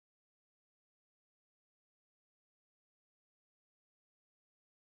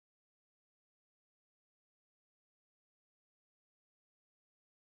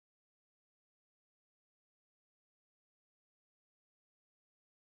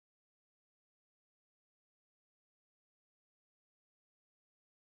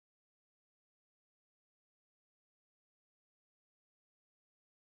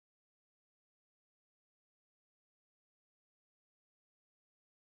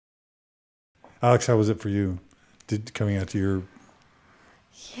Alex, how was it for you? Coming out to your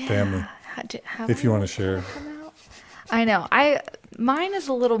family? If you want to share. I know. Mine is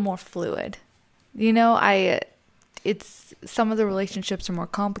a little more fluid. It's some of the relationships are more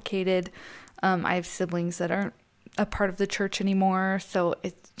complicated. I have siblings that aren't a part of the church anymore, so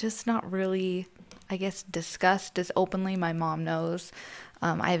it's just not really, I guess, discussed as openly. My mom knows.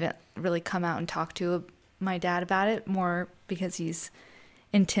 I haven't really come out and talked to my dad about it, more because he's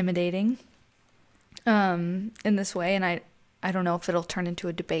intimidating in this way, and I don't know if it'll turn into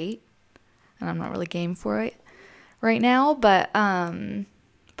a debate, and I'm not really game for it right now, but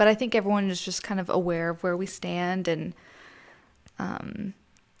I think everyone is just kind of aware of where we stand, and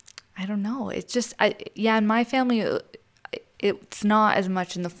I don't know. It's just, in my family, it's not as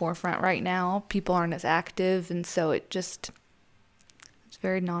much in the forefront right now. People aren't as active, and so it's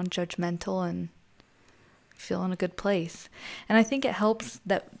very non-judgmental, and I feel in a good place. And I think it helps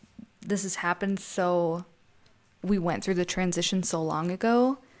that this has happened, so we went through the transition so long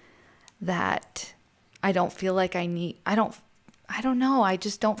ago that I don't feel like I don't know. I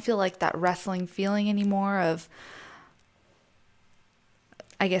just don't feel like that wrestling feeling anymore of,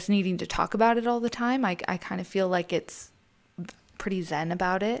 I guess, needing to talk about it all the time. I kind of feel like it's pretty zen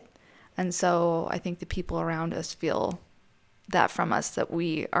about it. And so I think the people around us feel that from us, that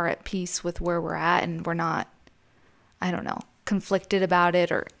we are at peace with where we're at, and we're not, I don't know, conflicted about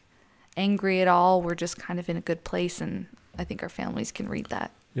it or angry at all. We're just kind of in a good place, and I think our families can read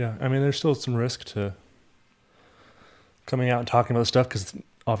that. Yeah, I mean, there's still some risk to coming out and talking about this stuff, because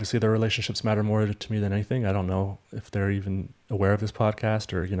obviously their relationships matter more to me than anything. I don't know if they're even aware of this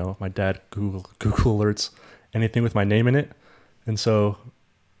podcast, or, if my dad Google alerts anything with my name in it. And so,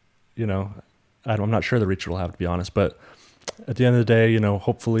 I'm not sure the reach will have, to be honest. But at the end of the day,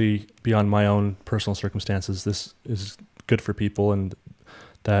 hopefully beyond my own personal circumstances, this is good for people, and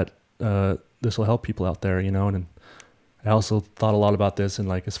that this will help people out there, and I also thought a lot about this, and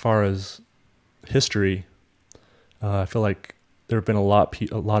like, as far as history, I feel like there have been a lot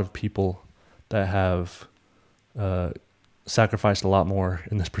of people that have sacrificed a lot more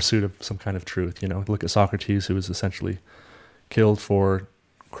in this pursuit of some kind of truth. Look at Socrates, who was essentially killed for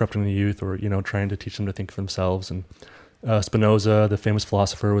corrupting the youth, or trying to teach them to think for themselves. And Spinoza, the famous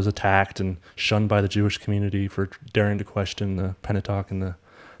philosopher, was attacked and shunned by the Jewish community for daring to question the Pentateuch and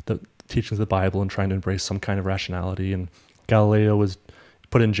the teachings of the Bible and trying to embrace some kind of rationality. And Galileo was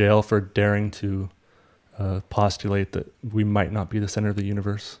put in jail for daring to postulate that we might not be the center of the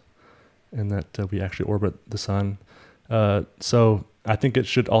universe, and that we actually orbit the sun. So I think it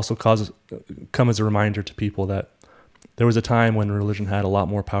should also come as a reminder to people that there was a time when religion had a lot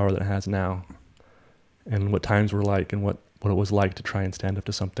more power than it has now, and what times were like, and what it was like to try and stand up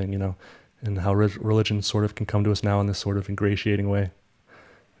to something, and how religion sort of can come to us now in this sort of ingratiating way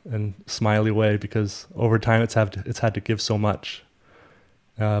and smiley way, because over time it's had to give so much.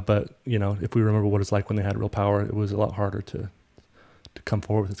 But if we remember what it's like when they had real power, it was a lot harder to come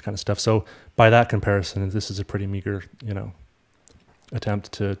forward with this kind of stuff. So by that comparison, this is a pretty meager,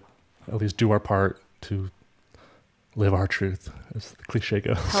 attempt to at least do our part to live our truth, as the cliche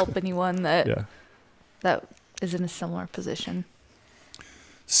goes. Help anyone that is in a similar position.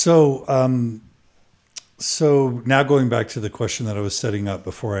 So now going back to the question that I was setting up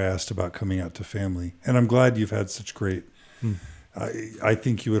before I asked about coming out to family, and I'm glad you've had such great. I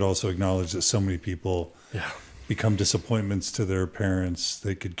think you would also acknowledge that so many people become disappointments to their parents.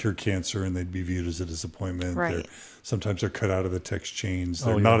 They could cure cancer and they'd be viewed as a disappointment. Right. Sometimes they're cut out of the text chains.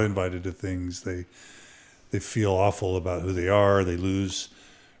 They're not invited to things. They feel awful about who they are. They lose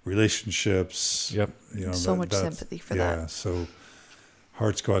relationships. Yep. So much sympathy for that. Yeah. So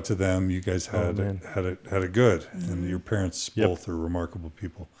hearts go out to them. You guys had it good, and your parents both are remarkable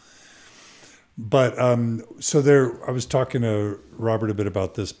people. But so I was talking to Robert a bit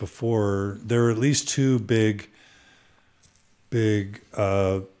about this before. There are at least two big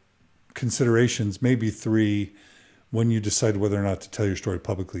considerations, maybe three, when you decide whether or not to tell your story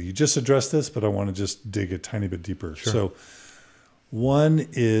publicly. You just addressed this, but I want to just dig a tiny bit deeper. Sure. So one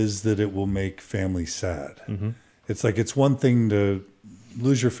is that it will make family sad. Mm-hmm. It's like, it's one thing to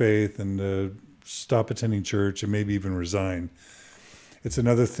lose your faith and to stop attending church and maybe even resign. It's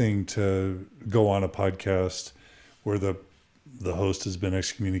another thing to go on a podcast where the host has been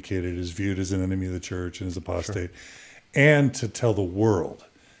excommunicated, is viewed as an enemy of the church and is apostate, and to tell the world.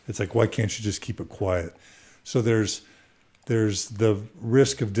 It's like, why can't you just keep it quiet? So there's the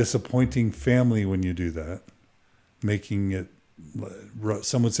risk of disappointing family when you do that, making it,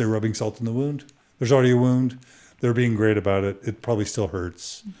 some would say, rubbing salt in the wound. There's already a wound. They're being great about it. It probably still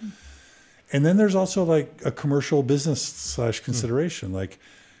hurts. Mm-hmm. And then there's also like a commercial business / consideration. Like,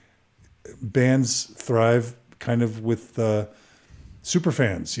 bands thrive kind of with super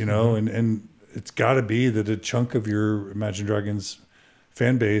fans, you know, and it's got to be that a chunk of your Imagine Dragons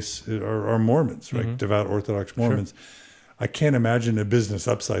fan base are Mormons, right? Devout Orthodox Mormons. Sure. I can't imagine a business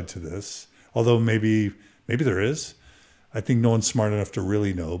upside to this, although maybe there is. I think no one's smart enough to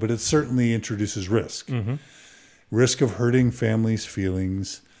really know, but it certainly introduces risk. Risk of hurting families'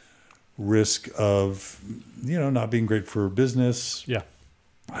 feelings, risk of, you know, not being great for business. Yeah.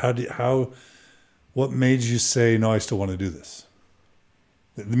 What made you say, no, I still want to do this?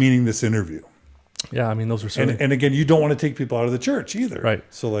 Meaning this interview. Yeah, I mean, those are certainly... And again, you don't want to take people out of the church either. Right.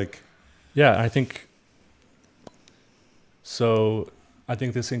 So like... Yeah, I think... So I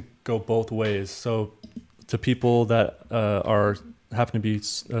think this can go both ways. So to people that happen to be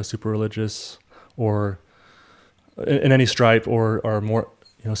super religious or in any stripe or are more,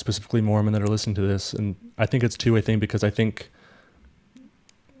 you know, specifically Mormon that are listening to this, and I think it's a two-way thing because I think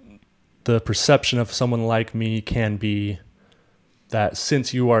the perception of someone like me can be that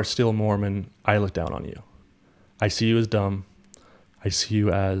since you are still Mormon, I look down on you. I see you as dumb. I see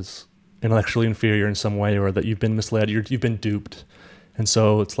you as intellectually inferior in some way, or that you've been misled, you've been duped. And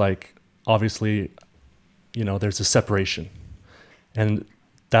so it's like, obviously, you know, there's a separation. And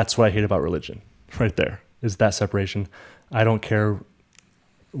that's what I hate about religion, right there, is that separation. I don't care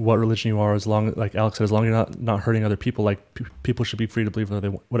what religion you are, as long, like Alex said, as long as you're not hurting other people, like people should be free to believe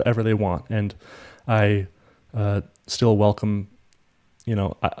whatever they want. And I still welcome, you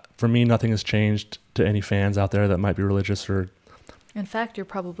know, for me, nothing has changed to any fans out there that might be religious or... In fact, you're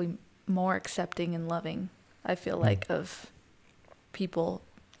probably more accepting and loving, I feel like, of people,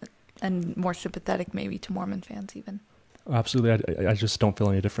 and more sympathetic maybe to Mormon fans even. Absolutely. I just don't feel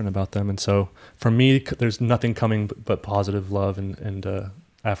any different about them. And so for me, there's nothing coming but positive love and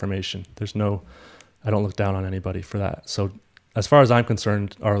affirmation. I don't look down on anybody for that. So as far as I'm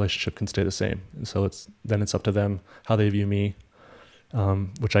concerned, our relationship can stay the same. And so it's up to them how they view me,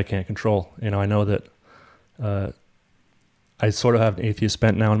 which I can't control. You know, I know that I sort of have an atheist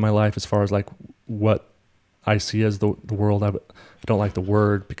bent now in my life as far as like what I see as the world. I don't like the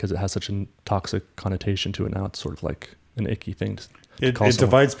word because it has such a toxic connotation to it now. It's sort of like an icky thing to call it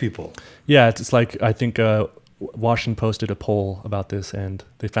divides people. Yeah, it's like, I think Washington Post did a poll about this, and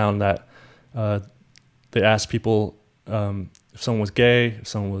they found that they asked people if someone was gay, if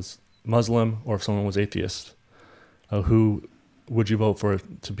someone was Muslim, or if someone was atheist, who would you vote for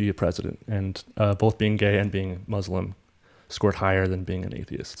to be a president? And both being gay and being Muslim scored higher than being an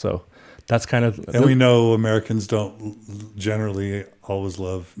atheist. So that's kind of... And we know Americans don't generally always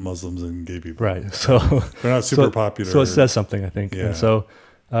love Muslims and gay people. Right. So they're not super popular. So it says something, I think. Yeah. And so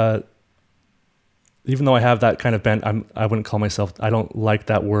even though I have that kind of bent, I wouldn't call myself... I don't like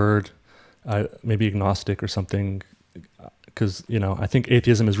that word. Maybe agnostic or something. Because, you know, I think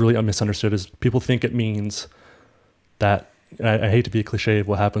atheism is really misunderstood as people think it means that... I hate to be a cliche of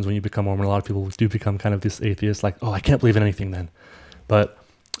what happens when you become Mormon. A lot of people do become kind of this atheist, like, oh, I can't believe in anything then. But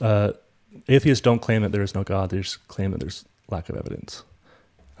atheists don't claim that there is no God. They just claim that there's lack of evidence.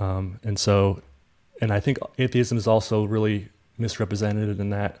 And I think atheism is also really misrepresented in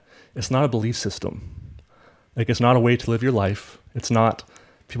that it's not a belief system. Like, it's not a way to live your life. It's not,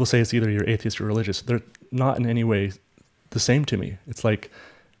 people say it's either you're atheist or religious. They're not in any way the same to me. It's like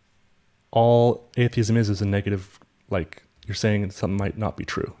all atheism is a negative, like, you're saying something might not be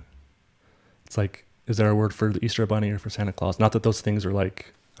true. It's like, is there a word for the Easter Bunny or for Santa Claus? Not that those things are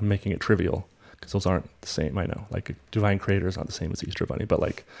like, I'm making it trivial, because those aren't the same, I know. Like, a divine creator is not the same as the Easter Bunny, but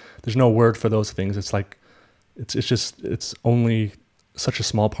like, there's no word for those things. It's like, it's only such a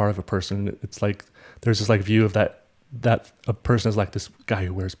small part of a person. It's like, there's this like view of that a person is like this guy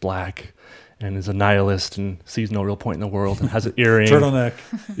who wears black and is a nihilist and sees no real point in the world and has an earring. Turtleneck.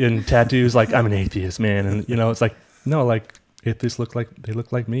 And tattoos, like, I'm an atheist, man. And, you know, it's like, no, like, atheists look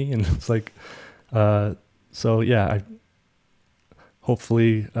like me. And it's like, so yeah,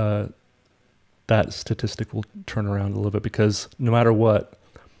 hopefully that statistic will turn around a little bit, because no matter what,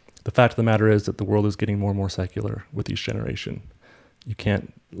 the fact of the matter is that the world is getting more and more secular with each generation. You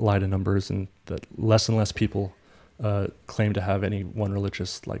can't lie to numbers, and that less and less people claim to have any one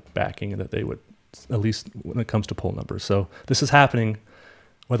religious like backing, and that they would, at least when it comes to poll numbers. So this is happening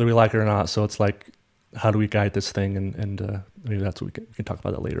whether we like it or not. So it's like, how do we guide this thing? And maybe that's what we can talk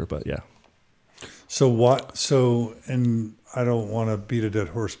about that later, but yeah. And I don't want to beat a dead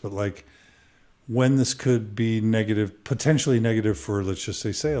horse, but like, when this could be negative, potentially negative for, let's just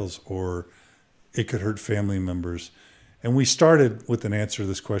say, sales, or it could hurt family members. And we started with an answer to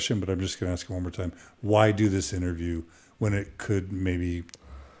this question, but I'm just going to ask it one more time. Why do this interview when it could maybe...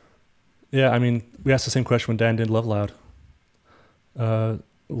 Yeah, I mean, we asked the same question when Dan did Love Loud.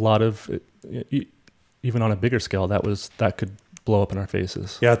 lot of, even on a bigger scale, that could blow up in our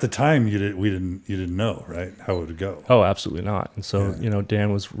faces. Yeah, at the time you didn't know, right, how it would go. Oh, absolutely not. And so,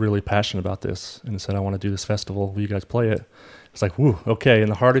 Dan was really passionate about this and said, I want to do this festival. Will you guys play it? It's like, whoo, okay, in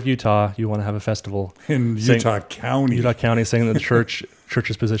the heart of Utah, you want to have a festival. In Utah County, saying that the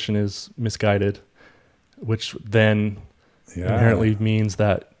church's position is misguided, which then inherently means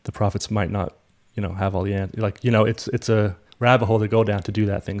that the prophets might not, have all the answers. Like, it's a rabbit hole to go down to do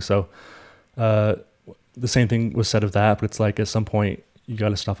that thing. So the same thing was said of that, but it's like at some point you got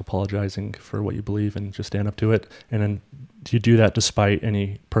to stop apologizing for what you believe and just stand up to it. And then you do that despite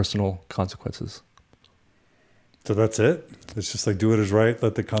any personal consequences. So that's it? It's just like, do it as right,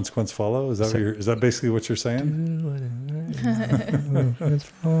 let the consequence follow? Is that basically what you're saying?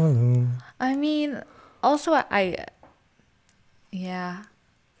 I mean, also I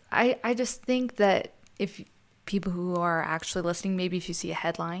just think that if people who are actually listening, maybe if you see a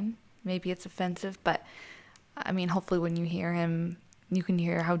headline, maybe it's offensive, but I mean, hopefully when you hear him, you can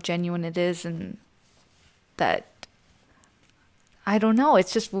hear how genuine it is, and that, I don't know,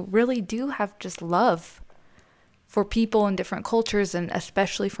 it's just really do have just love for people in different cultures, and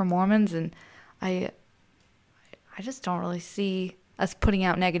especially for Mormons. And I just don't really see us putting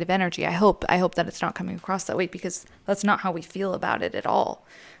out negative energy. I hope that it's not coming across that way, because that's not how we feel about it at all,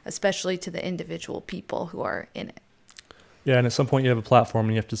 especially to the individual people who are in it. Yeah, and at some point you have a platform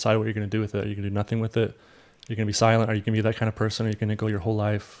and you have to decide what you're going to do with it. Are you going to do nothing with it? You're going to be silent? Are you going to be that kind of person? Are you going to go your whole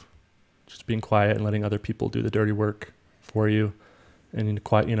life just being quiet and letting other people do the dirty work for you? And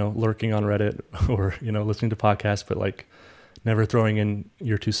quiet, lurking on Reddit or, listening to podcasts, but like never throwing in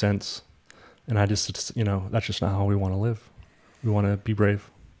your 2 cents. And that's just not how we want to live. We want to be brave.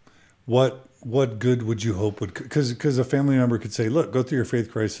 What good would you hope would, because a family member could say, look, go through your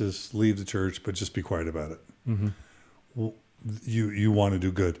faith crisis, leave the church, but just be quiet about it. Mm-hmm. Well, you want to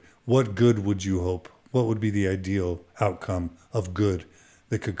do good. What good would you hope? What would be the ideal outcome of good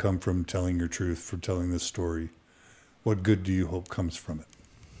that could come from telling your truth, from telling this story? What good do you hope comes from it?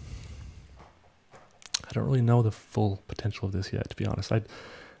 I don't really know the full potential of this yet, to be honest.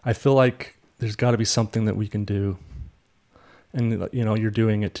 I feel like there's got to be something that we can do, and you're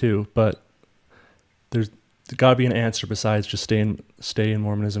doing it too. But there's got to be an answer besides just stay in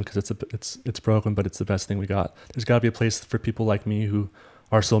Mormonism because it's broken, but it's the best thing we got. There's got to be a place for people like me who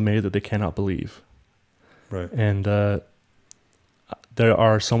are so made that they cannot believe. Right. And there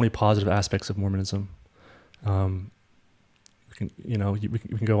are so many positive aspects of Mormonism. We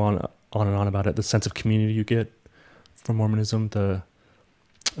can go on and on about it. The sense of community you get from Mormonism,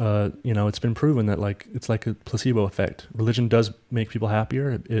 it's been proven that it's like a placebo effect. Religion does make people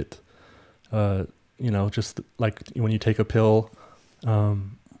happier. It just like when you take a pill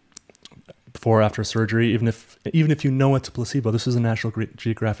before or after surgery, even if you know it's a placebo. This is a National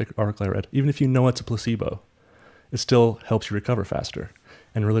Geographic article I read. Even if you know it's a placebo, it still helps you recover faster.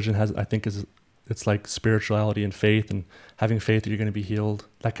 And religion it's like spirituality and faith, and having faith that you're going to be healed.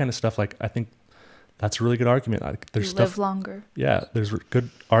 That kind of stuff. Like, I think that's a really good argument. There's live longer. Yeah, there's good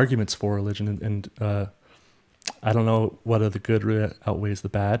arguments for religion, and I don't know whether the good outweighs the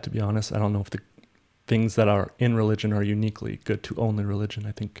bad. To be honest, I don't know if the things that are in religion are uniquely good to only religion.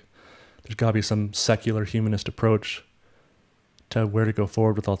 I think there's got to be some secular humanist approach to where to go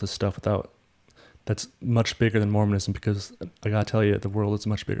forward with all this stuff that's much bigger than Mormonism, because I gotta tell you, the world is a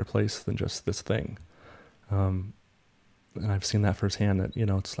much bigger place than just this thing. And I've seen that firsthand, that,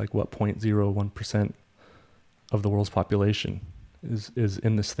 it's like 0.01% of the world's population is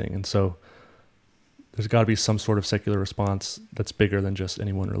in this thing. And so there's gotta be some sort of secular response that's bigger than just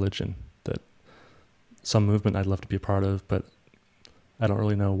any one religion, that some movement I'd love to be a part of, but I don't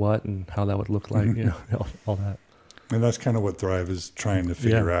really know what and how that would look like, all that. And that's kind of what Thrive is trying to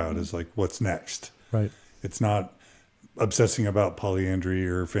figure out, is like, what's next? Right. It's not obsessing about polyandry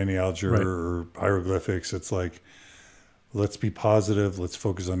or Fanny Alger or hieroglyphics. It's like, let's be positive. Let's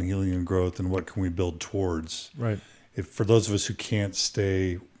focus on healing and growth, and what can we build towards? Right. If for those of us who can't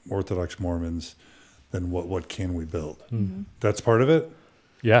stay Orthodox Mormons, then what can we build? Mm-hmm. That's part of it?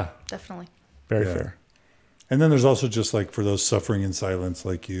 Yeah. Definitely. Very fair. And then there's also just like for those suffering in silence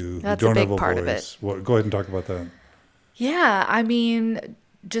like you, that's who don't a big have a part voice. Of it. Go ahead and talk about that. Yeah, I mean,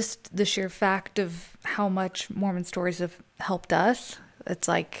 just the sheer fact of how much Mormon stories have helped us. It's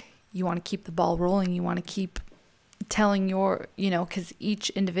like, you want to keep the ball rolling. You want to keep telling because each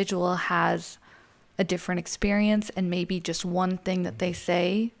individual has a different experience, and maybe just one thing that they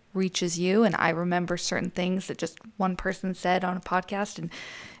say reaches you. And I remember certain things that just one person said on a podcast. And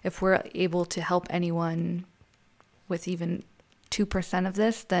if we're able to help anyone with even 2% of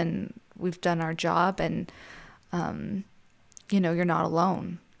this, then we've done our job. And you're not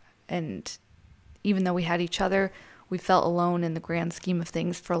alone. And even though we had each other, we felt alone in the grand scheme of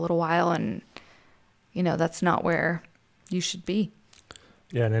things for a little while. And, that's not where you should be.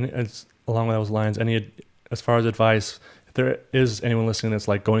 Yeah. And it's along those lines, as far as advice, if there is anyone listening that's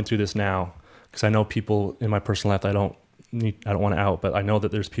like going through this now, because I know people in my personal life I don't want to out, but I know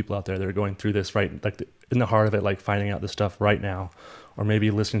that there's people out there that are going through this right, like in the heart of it, like finding out this stuff right now, or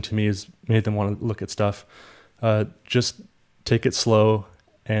maybe listening to me has made them want to look at stuff. Just take it slow,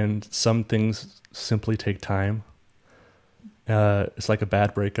 and some things simply take time. It's like a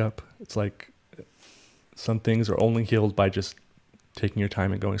bad breakup. It's like some things are only healed by just taking your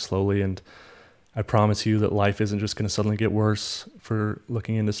time and going slowly. And I promise you that life isn't just going to suddenly get worse for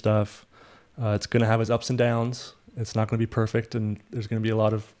looking into stuff. It's going to have its ups and downs. It's not going to be perfect, and there's going to be a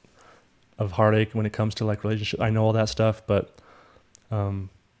lot of heartache when it comes to like relationship. I know all that stuff, but and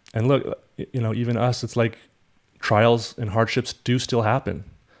look, even us, it's like trials and hardships do still happen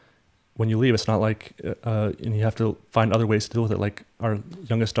when you leave. It's not like and you have to find other ways to deal with it. Like our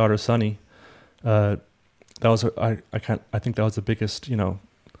youngest daughter, Sunny, I think that was the biggest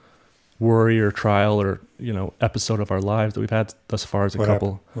worry or trial or episode of our lives that we've had thus far as a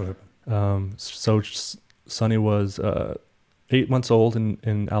couple. What happened? So Sunny was 8 months old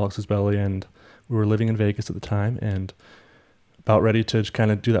in Alex's belly, and we were living in Vegas at the time, and about ready to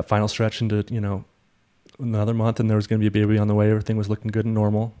kind of do that final stretch into another month, and there was going to be a baby on the way. Everything was looking good and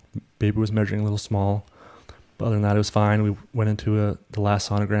normal. Baby was measuring a little small, but other than that, it was fine. We went into the last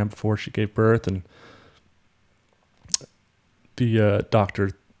sonogram before she gave birth, and the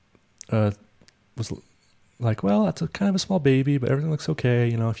doctor was like, well, that's a kind of a small baby, but everything looks okay.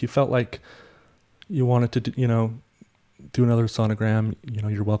 If you felt like you wanted to, do another sonogram,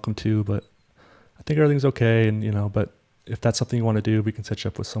 you're welcome to, but I think everything's okay. And, but if that's something you want to do, we can set you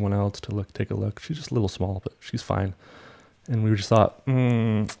up with someone else to take a look. She's just a little small, but she's fine. And we just thought,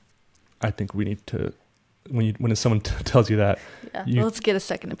 I think we need to, when someone tells you that, let's get a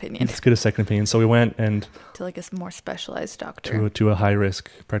second opinion. Let's get a second opinion. So we went and to like a more specialized doctor to a high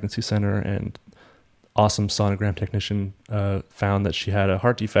risk pregnancy center, and awesome sonogram technician found that she had a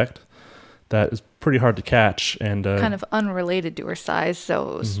heart defect that is pretty hard to catch and kind of unrelated to her size.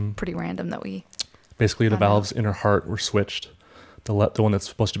 So it was pretty random that we basically the valves in her heart were switched. The one that's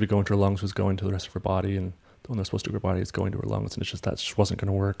supposed to be going to her lungs was going to the rest of her body, and the one that's supposed to go to her body is going to her lungs, and that just wasn't going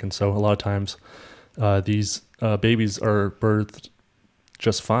to work. And so a lot of times these babies are birthed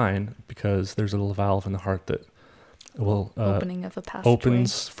just fine because there's a little valve in the heart that will opening of a passageway.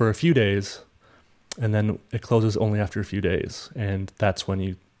 Opens for a few days, and then it closes only after a few days, and that's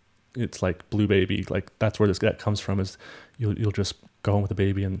when it's like blue baby. Like that's where that comes from. Is you'll just go home with the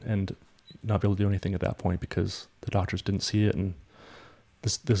baby and not be able to do anything at that point because the doctors didn't see it, and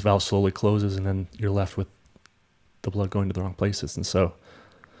this valve slowly closes, and then you're left with the blood going to the wrong places. And so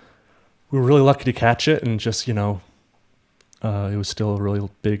we were really lucky to catch it, and just it was still a really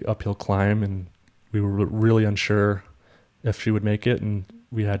big uphill climb, and we were really unsure if she would make it, and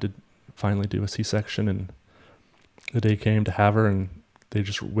we had to finally do a C-section, and the day came to have her, and they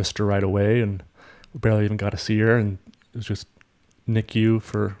just whisked her right away, and we barely even got to see her, and it was just NICU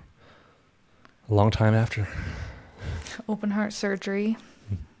for a long time after. Open heart surgery.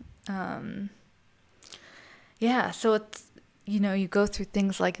 So it's, you go through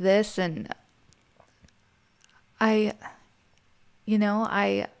things like this, and I don't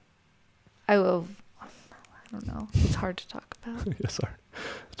know. It's hard to talk about. Yeah,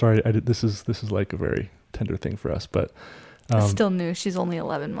 sorry. This is like a very tender thing for us, but it's still new. She's only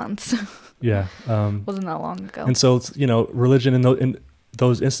 11 months. Yeah. Wasn't that long ago. And so it's, religion in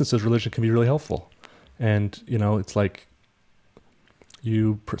those instances, religion can be really helpful. And, it's like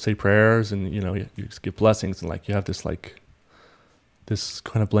you say prayers, and, you just give blessings, and like you have this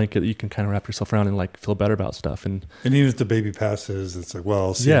kind of blanket that you can kind of wrap yourself around and like feel better about stuff. And even if the baby passes, it's like, well,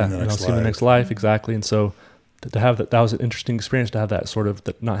 I'll see you in the next life. See you in the next life. Exactly. And so to have that was an interesting experience, to have that sort of,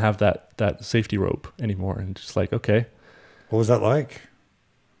 not have that safety rope anymore. And just like, okay. What was that like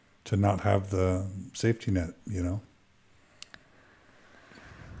to not have the safety net,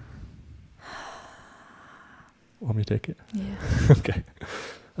 Want me to take it? Yeah. Okay.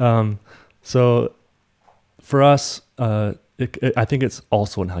 So for us, I think it's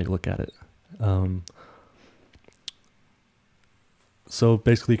also in how you look at it. So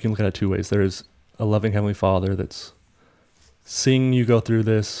basically you can look at it two ways. There's a loving Heavenly Father that's seeing you go through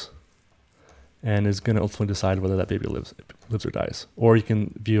this and is going to ultimately decide whether that baby lives or dies. Or you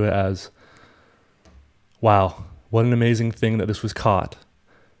can view it as, wow, what an amazing thing that this was caught.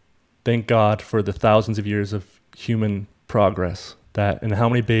 Thank God for the thousands of years of human progress and how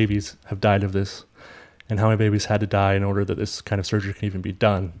many babies have died of this. and how many babies had to die in order that this kind of surgery can even be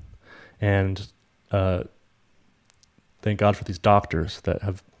done. And thank God for these doctors that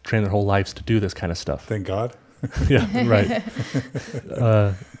have trained their whole lives to do this kind of stuff. Thank God. Yeah, right.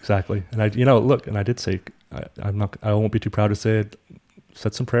 Exactly. And I did say, I won't be too proud to say it,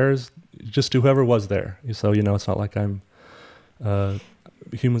 said some prayers just to whoever was there. So, it's not like I'm,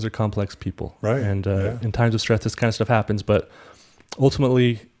 humans are complex people. Right. And in times of stress, this kind of stuff happens. But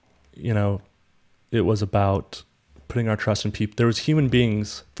ultimately, it was about putting our trust in people. There was human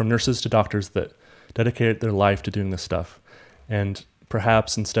beings, from nurses to doctors, that dedicated their life to doing this stuff. And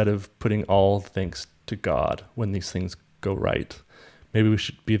perhaps instead of putting all thanks to God when these things go right, maybe we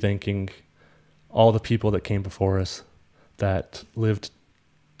should be thanking all the people that came before us that lived,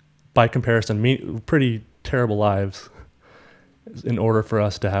 by comparison, pretty terrible lives in order for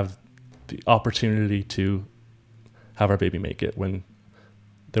us to have the opportunity to have our baby make it when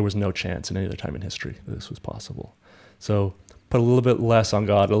there was no chance in any other time in history that this was possible. So put a little bit less on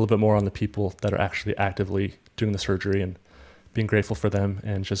God, a little bit more on the people that are actually actively doing the surgery, and being grateful for them,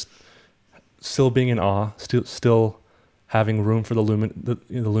 and just still being in awe, still having room for the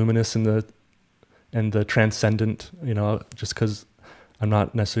luminous and the transcendent. Just because I'm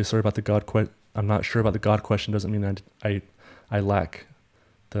not necessarily sorry about the God I'm not sure about the God question doesn't mean I lack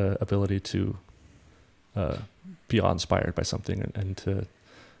the ability to be awe-inspired by something, and to.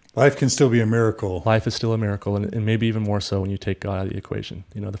 Life can still be a miracle. Life is still a miracle, and maybe even more so when you take God out of the equation.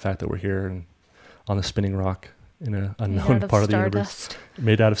 The fact that we're here and on a spinning rock in an unknown part of the universe.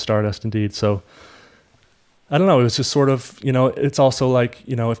 Made out of stardust, indeed. So, I don't know. It was just sort of, it's also like,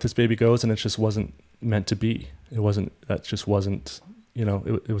 if this baby goes and it just wasn't meant to be. It wasn't, it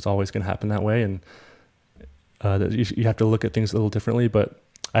was always going to happen that way. And that you have to look at things a little differently. But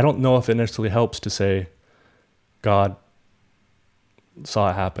I don't know if it necessarily helps to say God saw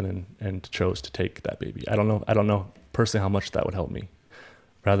it happen and chose to take that baby. I don't know personally how much that would help me.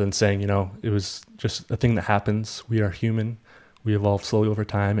 Rather than saying, it was just a thing that happens. We are human. We evolve slowly over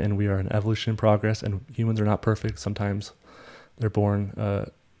time, and we are in evolution in progress, and humans are not perfect. Sometimes they're born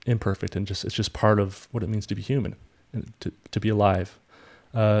imperfect, and it's just part of what it means to be human and to be alive.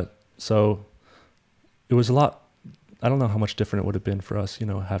 So it was a lot. I don't know how much different it would have been for us,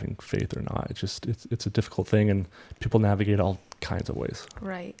 having faith or not. It's a difficult thing, and people navigate all kinds of ways.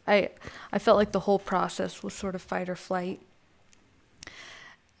 Right. I felt like the whole process was sort of fight or flight.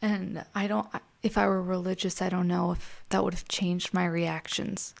 And if I were religious, I don't know if that would have changed my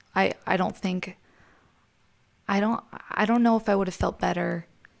reactions. I don't know if I would have felt better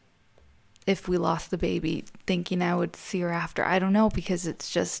if we lost the baby, thinking I would see her after. I don't know, because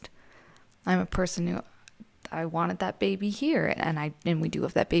it's just, I'm a person who, I wanted that baby here, and we do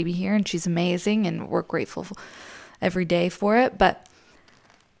have that baby here, and she's amazing, and we're grateful every day for it. But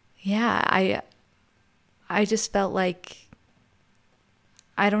yeah, I just felt like,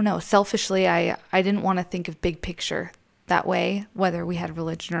 I don't know, selfishly, I didn't want to think of big picture that way, whether we had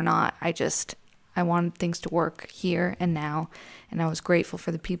religion or not. I wanted things to work here and now, and I was grateful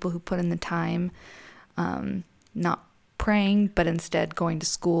for the people who put in the time, not praying, but instead going to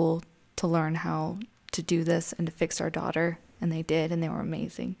school to learn how to do this and to fix our daughter, and they did, and they were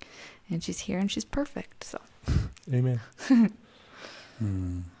amazing, and she's here and she's perfect. So amen.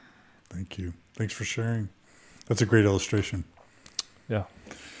 Thank you. Thanks for sharing. That's a great illustration. Yeah.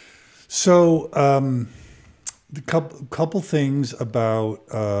 So, the couple things about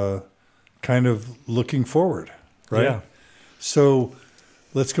kind of looking forward, right? Yeah. So,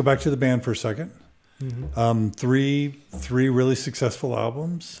 let's go back to the band for a second. Mm-hmm. Three really successful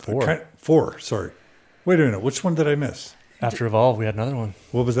albums. Four. Sorry. Wait a minute. Which one did I miss? After Evolve, we had another one.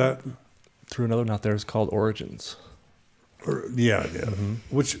 What was that? Threw another one out there. It's called Origins. Yeah.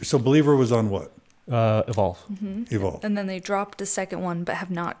 Mm-hmm. So Believer was on what? Evolve. Mm-hmm. Evolve. And then they dropped a second one, but have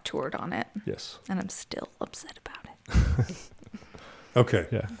not toured on it. Yes. And I'm still upset about it. Okay.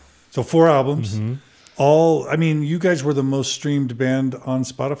 Yeah. So 4 albums. Mm-hmm. You guys were the most streamed band on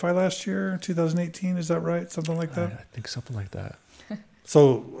Spotify last year, 2018. Is that right? Something like that? I think something like that.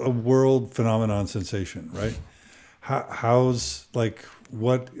 So a world phenomenon sensation, right? How's,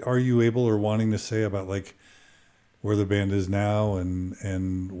 what are you able or wanting to say about, where the band is now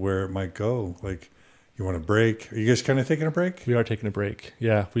and where it might go? You want a break? Are you guys kind of taking a break? We are taking a break.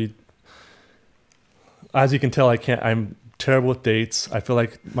 Yeah. As you can tell, I'm terrible with dates. I feel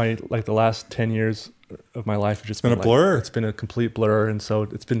like the last 10 years of my life have just been a blur. It's been a complete blur. And so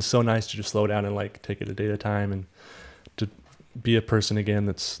it's been so nice to just slow down and take it a day at a time, and to be a person again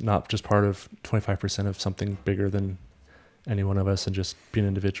that's not just part of 25% of something bigger than any one of us, and just be an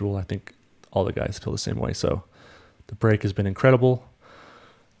individual. I think all the guys feel the same way. So the break has been incredible.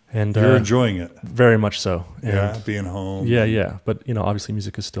 And you're enjoying it. very much so. Yeah, And being home. yeah. But, obviously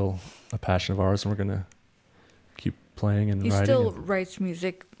music is still a passion of ours, and we're going to keep playing and He writing. still writes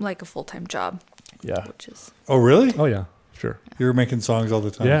music like a full-time job. Yeah. Which is Oh, really? Oh, yeah, sure. You're making songs all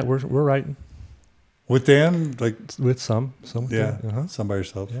the time? Yeah, we're writing. With Dan? With some. Yeah, Uh-huh. some by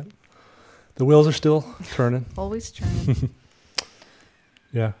yourself. Yeah. The wheels are still turning. always trying.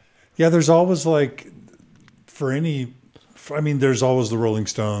 Yeah. Yeah, there's always there's always the Rolling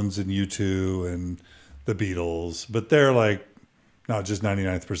Stones and U2 and the Beatles, but they're not just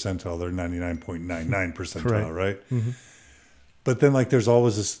 99th percentile, they're 99.99 percentile, right? Mm-hmm. But then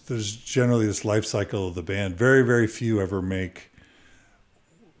there's generally this life cycle of the band. Very, very few ever make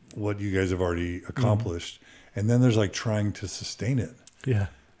what you guys have already accomplished. Mm-hmm. And then there's trying to sustain it. Yeah.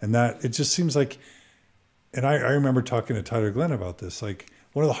 And that, it just seems and I remember talking to Tyler Glenn about this,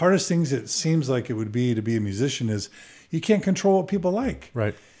 one of the hardest things it seems like it would be to be a musician is you can't control what people like.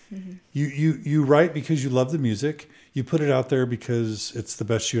 Right. Mm-hmm. You write because you love the music. You put it out there because it's the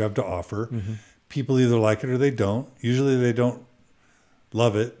best you have to offer. Mm-hmm. People either like it or they don't. Usually they don't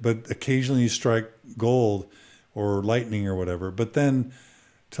love it, but occasionally you strike gold or lightning or whatever. But then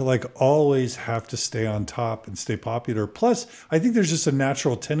to always have to stay on top and stay popular. Plus, I think there's just a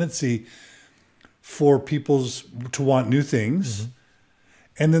natural tendency for people to want new things. Mm-hmm.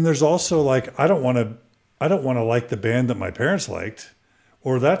 And then there's also I don't want to like the band that my parents liked,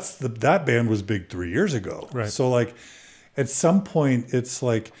 or that band was big 3 years ago. Right. So at some point it's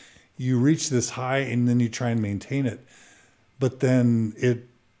you reach this high and then you try and maintain it, but then it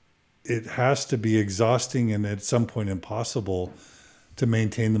has to be exhausting and at some point impossible to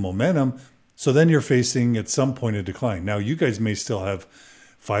maintain the momentum. So then you're facing at some point a decline. Now you guys may still have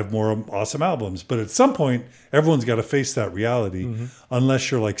 5 more awesome albums, but at some point everyone's got to face that reality. Mm-hmm.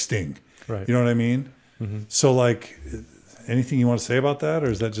 Unless you're like Sting. Right. You know what I mean? Mm-hmm. So anything you want to say about that, or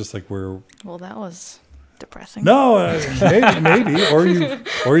is that just where? Well, that was depressing. No, maybe,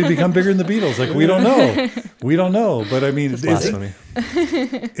 or you become bigger than the Beatles. We don't know. But I mean, is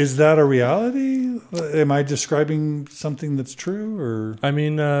that a reality? Am I describing something that's true, or? I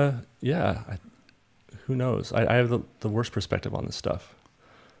mean, yeah. Who knows? I have the worst perspective on this stuff.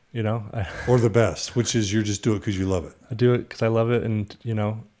 Or the best, which is you just do it because you love it. I do it because I love it, and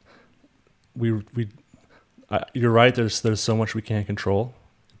you're right. There's so much we can't control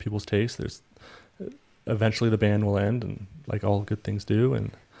people's taste. There's eventually the band will end, and all good things do.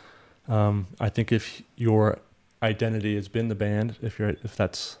 And I think if your identity has been the band, if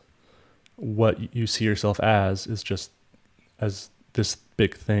that's what you see yourself as, is just as this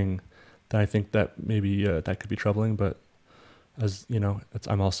big thing, then I think that maybe that could be troubling. But as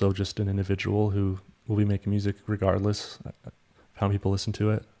I'm also just an individual who will be making music regardless of how people listen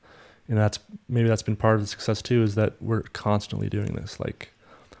to it. And that's been part of the success too, is that we're constantly doing this.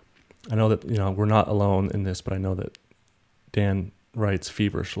 I know that, we're not alone in this, but I know that Dan writes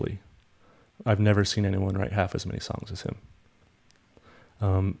feverishly. I've never seen anyone write half as many songs as him.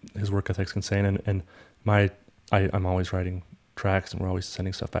 His work ethic's insane. And I'm always writing tracks, and we're always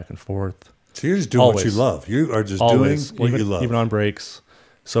sending stuff back and forth. So you're just doing what you love. You are just doing what you love. Even on breaks.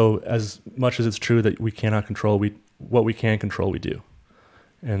 So as much as it's true that we cannot control, what we can control, we do.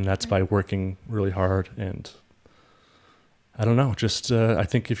 And that's by working really hard. And I don't know, just I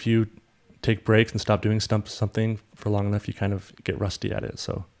think if you take breaks and stop doing something for long enough, you kind of get rusty at it.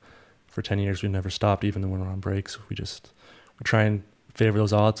 So for 10 years, we never stopped, even when we're on breaks. We try and favor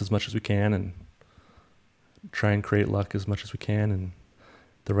those odds as much as we can and try and create luck as much as we can. And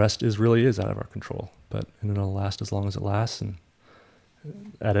the rest really is out of our control, and it'll last as long as it lasts. And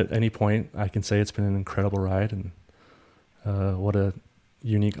at any point, I can say it's been an incredible ride, and what a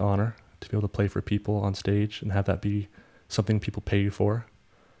unique honor to be able to play for people on stage and have that be something people pay you for.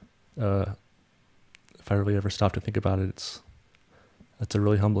 If I really ever stop to think about it, that's a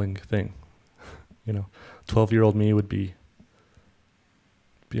really humbling thing. 12-year-old me would be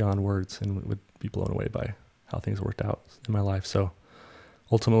beyond words and would be blown away by how things worked out in my life. So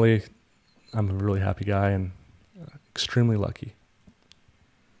ultimately, I'm a really happy guy and extremely lucky.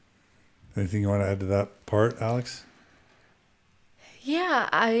 Anything you want to add to that part, Alex? Yeah,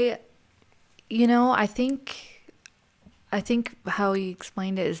 I think how he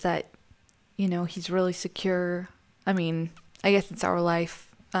explained it is that, he's really secure. I mean, I guess it's our life.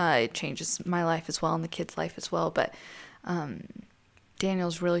 It changes my life as well and the kid's life as well. But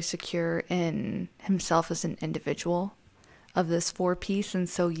Daniel's really secure in himself as an individual of this 4-piece. And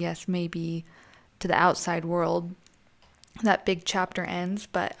so, yes, maybe to the outside world, that big chapter ends.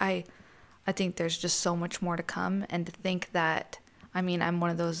 But I think there's just so much more to come. And to think that, I'm one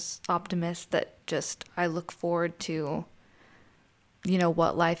of those optimists that I look forward to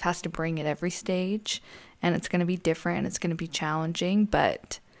what life has to bring at every stage, and it's going to be different. It's going to be challenging,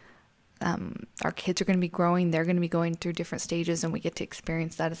 but our kids are going to be growing. They're going to be going through different stages, and we get to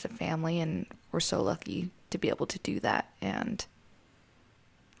experience that as a family, and we're so lucky to be able to do that. And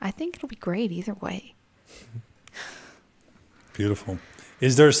I think it'll be great either way. Beautiful.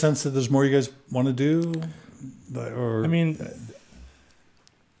 Is there a sense that there's more you guys want to do? Or I mean,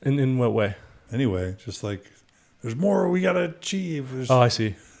 in what way? Anyway, just like there's more we got to achieve. There's I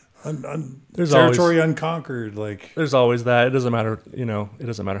see. There's territory unconquered. Like there's always that. It doesn't matter. It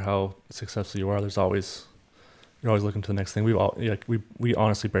doesn't matter how successful you are. You're always looking to the next thing. We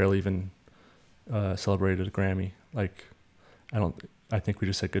honestly barely even celebrated a Grammy. Like, I think we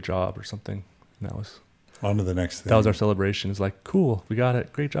just said good job or something. And that was on to the next thing. That was our celebration. It's like, cool, we got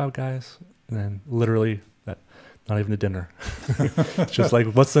it. Great job, guys. And then literally that, not even a dinner. It's just like,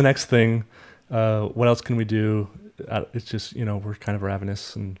 what's the next thing? What else can we do? It's just, we're kind of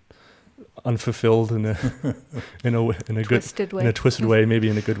ravenous and unfulfilled in a twisted way, maybe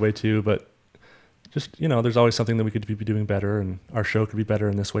in a good way too. But just, there's always something that we could be doing better, and our show could be better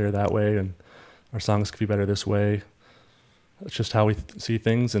in this way or that way, and our songs could be better this way. It's just how we see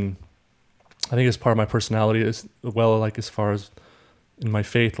things. And I think it's part of my personality as well, like as far as in my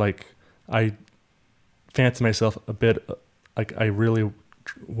faith, like I fancy myself a bit, like I really,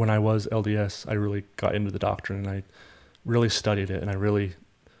 when I was LDS, I really got into the doctrine, and I really studied it, and I really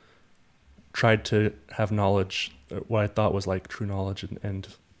tried to have knowledge, what I thought was like true knowledge, and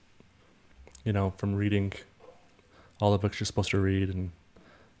from reading all the books you're supposed to read,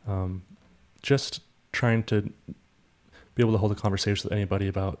 and just trying to be able to hold a conversation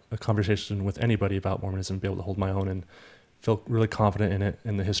with anybody about Mormonism, be able to hold my own and feel really confident in it,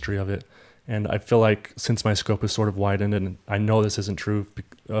 in the history of it. And I feel like since my scope is sort of widened, and I know this isn't true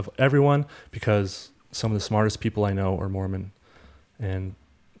of everyone, because some of the smartest people I know are Mormon and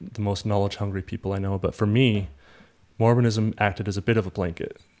the most knowledge-hungry people I know. But for me, Mormonism acted as a bit of a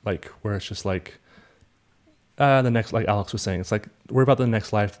blanket, like where it's just like, the next, like Alex was saying, it's like, we're about the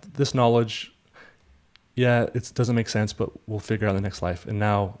next life. This knowledge, yeah, it doesn't make sense, but we'll figure out the next life. And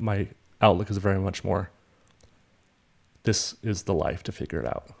now my outlook is very much more, this is the life to figure it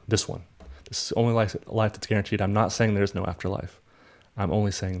out. This one. This is the only life that's guaranteed. I'm not saying there's no afterlife. I'm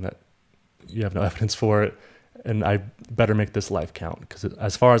only saying that you have no evidence for it, and I better make this life count, because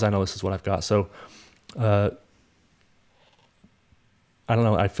as far as I know, this is what I've got. So I don't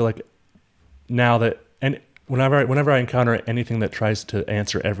know. I feel like now that, and whenever I encounter anything that tries to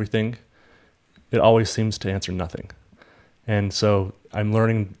answer everything, it always seems to answer nothing. And so I'm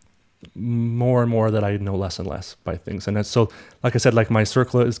learning more and more that I know less and less by things. And that's, so, like I said, like my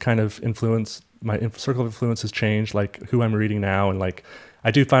circle is kind of influence, circle of influence has changed, like who I'm reading now. And like, I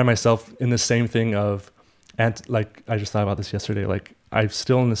do find myself in the same thing of, and like, I just thought about this yesterday, like I'm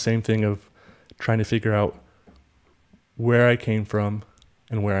still in the same thing of trying to figure out where I came from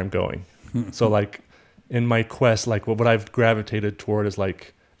and where I'm going. So like in my quest, like what I've gravitated toward is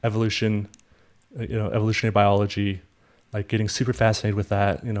like evolution, evolutionary biology, like getting super fascinated with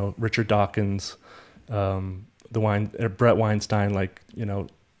that, Richard Dawkins, Brett Weinstein, like,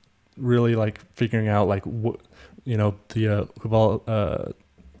 really like figuring out like what, the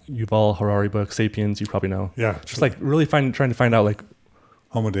Yuval Harari book, Sapiens, you probably know. Yeah. Just like really trying to find out like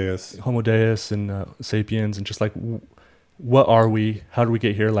Homo Deus and Sapiens, and just like what are we? How do we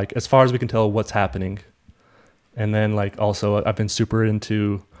get here? Like as far as we can tell, what's happening. And then like also I've been super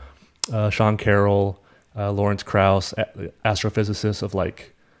into Sean Carroll, Lawrence Krauss, astrophysicists of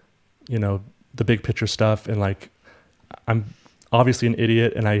like, the big picture stuff. And like, I'm obviously an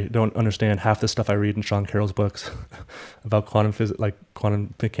idiot and I don't understand half the stuff I read in Sean Carroll's books about quantum physics, like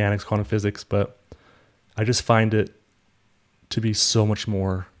quantum mechanics, quantum physics, but I just find it to be so much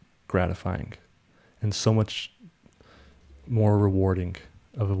more gratifying and so much more rewarding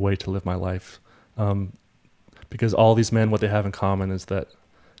of a way to live my life. Because all these men, what they have in common is that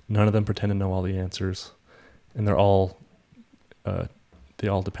none of them pretend to know all the answers, and they all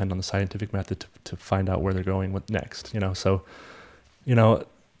depend on the scientific method to find out where they're going with next. So,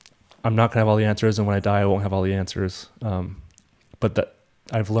 I'm not gonna have all the answers, and when I die, I won't have all the answers. But that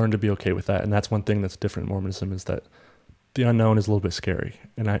I've learned to be okay with that, and that's one thing that's different in Mormonism, is that the unknown is a little bit scary,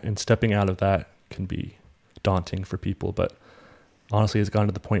 and stepping out of that can be daunting for people. But honestly, it's gotten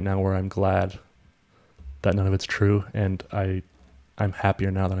to the point now where I'm glad that none of it's true, and I'm happier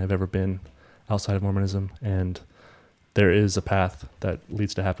now than I've ever been outside of Mormonism, and there is a path that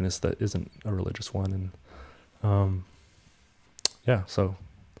leads to happiness that isn't a religious one. And so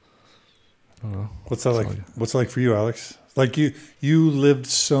I don't know. What's that like? What's it like for you, Alex? Like you lived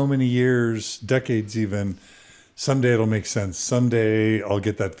so many years, decades even, someday it'll make sense. Someday I'll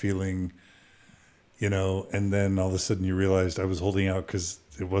get that feeling, and then all of a sudden you realized I was holding out because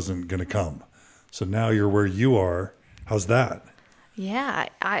it wasn't going to come. So now you're where you are. How's that? Yeah,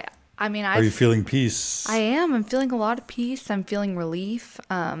 I mean, Are you feeling peace? I am. I'm feeling a lot of peace. I'm feeling relief.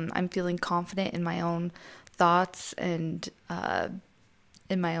 I'm feeling confident in my own thoughts and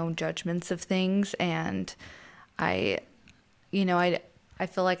in my own judgments of things. And I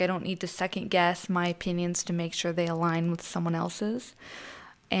feel like I don't need to second guess my opinions to make sure they align with someone else's.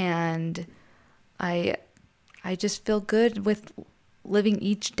 And I just feel good with living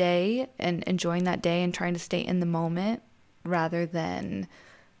each day and enjoying that day and trying to stay in the moment rather than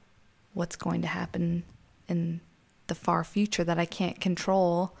what's going to happen in the far future that I can't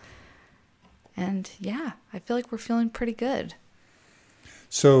control. And yeah, I feel like we're feeling pretty good.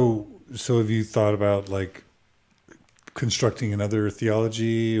 So have you thought about like constructing another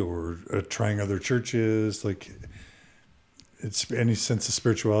theology or trying other churches? Like, it's any sense of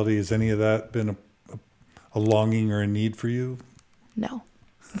spirituality? Has any of that been a longing or a need for you? No,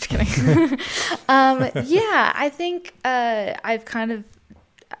 I'm just kidding. Yeah, I think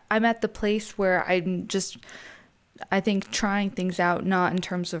I'm at the place where I think trying things out, not in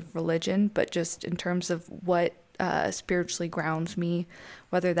terms of religion, but just in terms of what spiritually grounds me,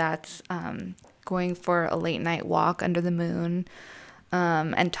 whether that's going for a late night walk under the moon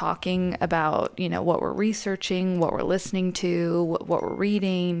and talking about, what we're researching, what we're listening to, what we're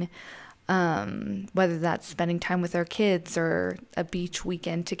reading, whether that's spending time with our kids or a beach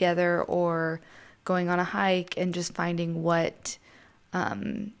weekend together or going on a hike and just finding what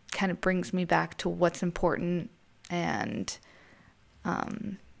kind of brings me back to what's important, and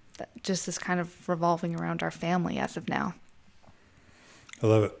just is kind of revolving around our family as of now. I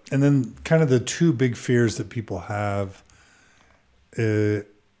love it. And then kind of the two big fears that people have,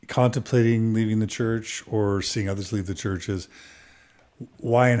 contemplating leaving the church or seeing others leave the church, is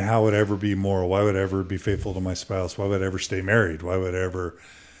why and how would I ever be moral? Why would I ever be faithful to my spouse? Why would I ever stay married? Why would I ever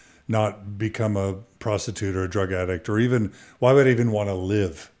not become a prostitute or a drug addict? Or even, why would I even want to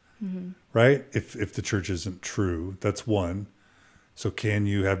live? Mm-hmm. Right? If the church isn't true, that's one. So can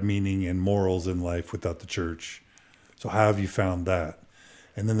you have meaning and morals in life without the church? So how have you found that?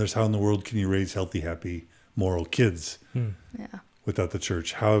 And then there's how in the world can you raise healthy, happy, moral kids without the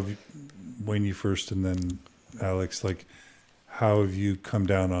church? How have you, Wayne, you first, and then Alex, like, how have you come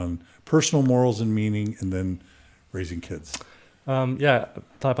down on personal morals and meaning and then raising kids? Yeah, I've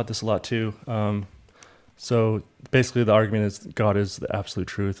thought about this a lot too. So basically the argument is God is the absolute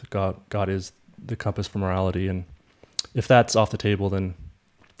truth. God is the compass for morality. And if that's off the table, then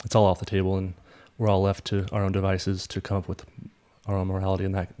it's all off the table and we're all left to our own devices to come up with our own morality.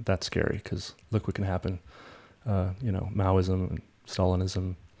 And that's scary because look what can happen. Maoism and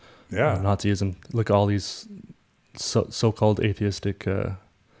Stalinism, Nazism, look at all these so-called atheistic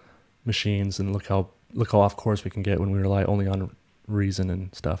machines, and look how off course we can get when we rely only on reason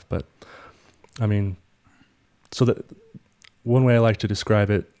and stuff. But I mean, so that one way I like to describe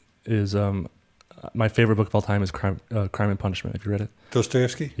it is my favorite book of all time is Crime and Punishment. Have you read it?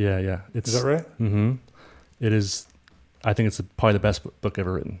 Dostoevsky? Yeah. Is that right? Mm-hmm. It is. I think it's probably the best book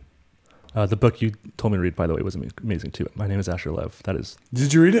ever written. The book you told me to read, by the way, was amazing too. My Name is Asher Lev. That is.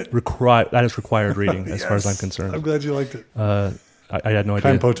 Did you read it? That is required reading as Yes. far as I'm concerned. I'm glad you liked it. I had no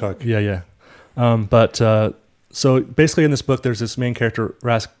idea. Chaim Potok. Yeah. So basically in this book, there's this main character,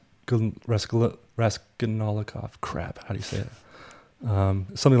 Raskolnikov. Crap, how do you say it?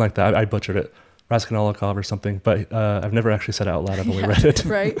 Something like that. I butchered it. Raskolnikov or something, but I've never actually said it out loud. I've only read it.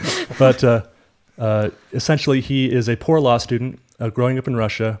 Right. But essentially, he is a poor law student growing up in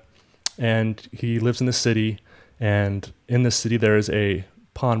Russia, and he lives in the city. And in this city, there is a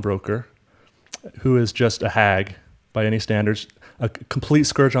pawnbroker who is just a hag by any standards, a complete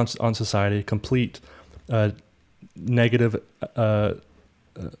scourge on society, complete negative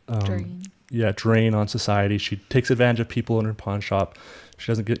drain on society. She takes advantage of people in her pawn shop. She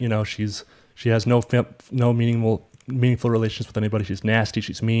doesn't get, she has no meaningful relations with anybody. She's nasty.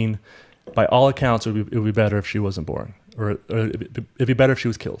 She's mean. By all accounts, it would be better if she wasn't born, or it'd be better if she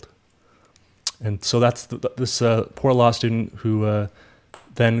was killed. And so that's this poor law student who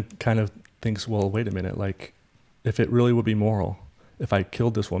then kind of thinks, well, wait a minute, like, if it really would be moral, if I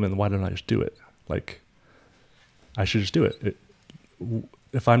killed this woman, why didn't I just do it? Like, I should just do it.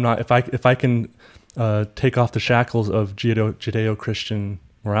 If I can take off the shackles of Judeo-Christian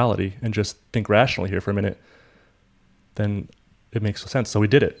morality and just think rationally here for a minute, then it makes sense. So he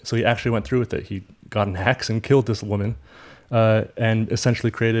did it. So he actually went through with it. He got an axe and killed this woman, and essentially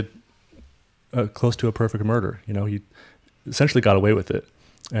created close to a perfect murder. He essentially got away with it.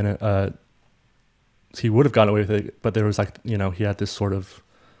 And he would have gotten away with it, but there was like, he had this sort of,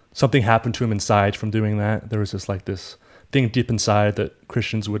 something happened to him inside from doing that. There was just like this thing deep inside that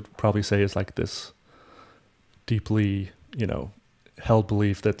Christians would probably say is like this deeply, held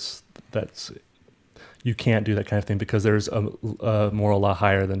belief that's you can't do that kind of thing because there's a moral law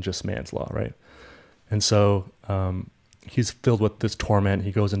higher than just man's law, right? And so he's filled with this torment.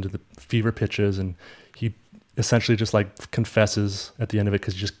 He goes into the fever pitches, and he essentially just like confesses at the end of it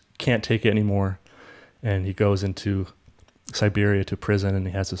because he just can't take it anymore. And he goes into Siberia to prison, and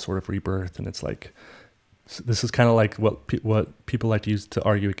he has this sort of rebirth. And it's like, this is kind of like what people like to use to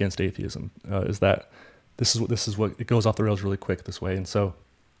argue against atheism, is that this is what it goes off the rails really quick this way. And so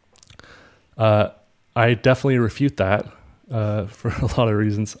I definitely refute that for a lot of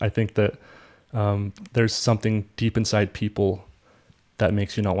reasons. I think that there's something deep inside people that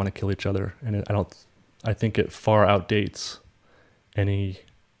makes you not want to kill each other, and I think it far outdates any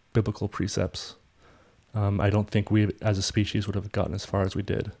biblical precepts. I don't think we as a species would have gotten as far as we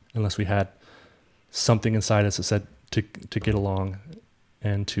did unless we had something inside us that said to get along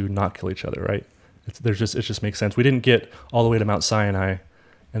and to not kill each other, right? It just makes sense. We didn't get all the way to Mount Sinai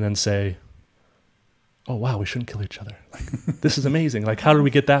and then say, oh wow, we shouldn't kill each other. Like, this is amazing. Like, how did we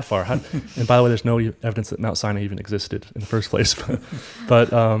get that far? And by the way, there's no evidence that Mount Sinai even existed in the first place. but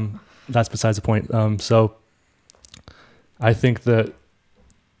that's besides the point. So I think that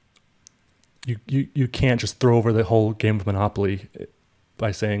you can't just throw over the whole game of Monopoly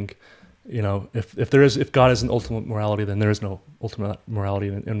by saying, if God is an ultimate morality, then there is no ultimate morality,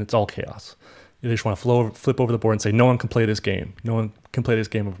 and it's all chaos. They just want to flip over the board and say, no one can play this game. No one can play this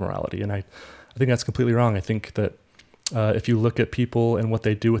game of morality. And I think that's completely wrong. I think that if you look at people and what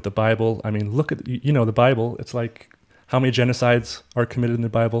they do with the Bible, I mean, look at, the Bible. It's like, how many genocides are committed in the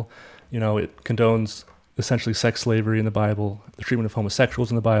Bible? It condones essentially sex slavery in the Bible, the treatment of homosexuals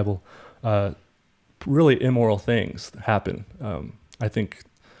in the Bible. Really immoral things happen. I think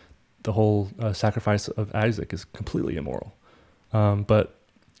the whole sacrifice of Isaac is completely immoral. But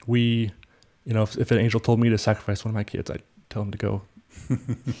we, if an angel told me to sacrifice one of my kids, I'd tell him to go.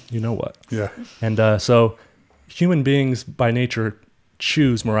 You know what? Yeah. And so human beings by nature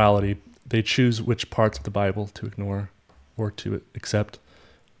choose morality. They choose which parts of the Bible to ignore or to accept.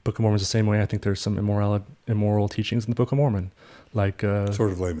 Book of Mormon is the same way. I think there's some immoral teachings in the Book of Mormon, like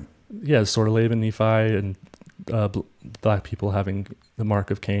Sword of Laban. Yeah, Sword of Laban, Nephi, and black people having the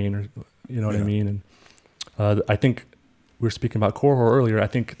mark of Cain, or what I mean. And I think we were speaking about Korhor earlier. I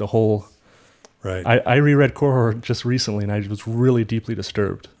think the whole right. I reread Korhor just recently, and I was really deeply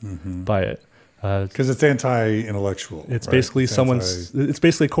disturbed by it. Because it's anti-intellectual. It's right? basically it's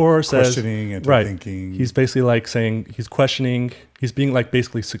basically Korhor says questioning and thinking. He's basically like saying he's questioning. He's being like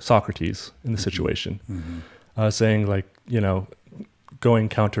basically Socrates in the situation, saying like going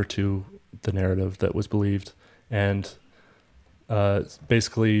counter to the narrative that was believed, and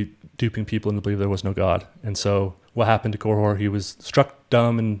basically duping people into believe there was no God. And so what happened to Korhor? He was struck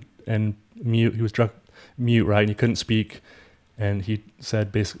dumb and mute. He was struck mute, right? And he couldn't speak. And he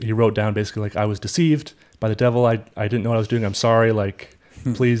said, basically, he wrote down basically like, I was deceived by the devil. I didn't know what I was doing. I'm sorry. Like,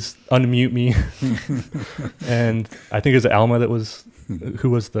 please unmute me. And I think it was Alma that was, who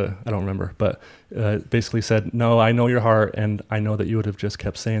was I don't remember, but basically said, no, I know your heart. And I know that you would have just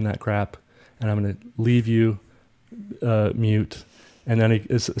kept saying that crap. And I'm going to leave you mute. And then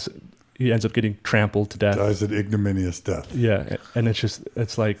he ends up getting trampled to death. Dies an ignominious death. Yeah. And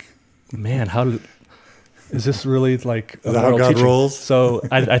it's like, man, is this really like is that how God rolls? So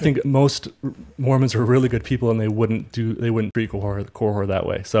I think most Mormons are really good people, and they wouldn't treat Korhor that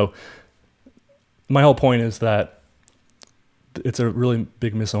way. So my whole point is that it's a really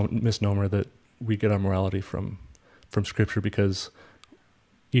big misnomer that we get our morality from Scripture, because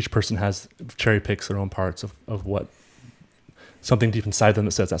each person has cherry picks their own parts of what something deep inside them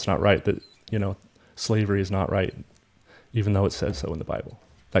that says that's not right, that slavery is not right, even though it says so in the Bible,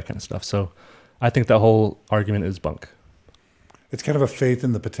 that kind of stuff. So I think that whole argument is bunk. It's kind of a faith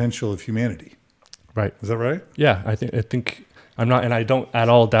in the potential of humanity. Right. Is that right? Yeah, I think I'm not, and I don't at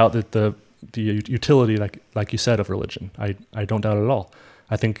all doubt that the utility, like you said, of religion. I don't doubt it at all.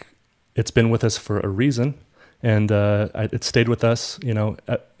 I think it's been with us for a reason, and it stayed with us,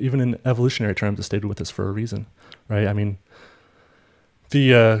 even in evolutionary terms, it stayed with us for a reason, right? I mean,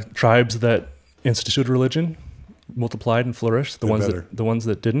 the tribes that instituted religion multiplied and flourished. The ones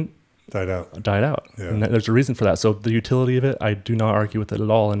that didn't, died out. Yeah. And there's a reason for that. So the utility of it, I do not argue with it at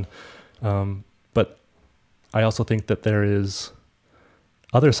all. And but I also think that there is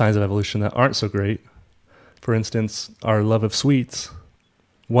other signs of evolution that aren't so great. For instance, our love of sweets.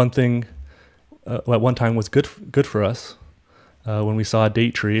 One thing at one time was good for us, When we saw a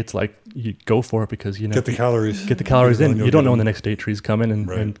date tree, it's like, you go for it because, you know, Get the calories. Get the calories in. You don't know when the them. next date tree is coming, and,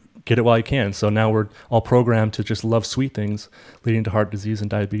 Right. and get it while you can. So now we're all programmed to just love sweet things, leading to heart disease and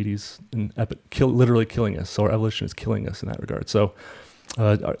diabetes, and literally killing us. So our evolution is killing us in that regard. So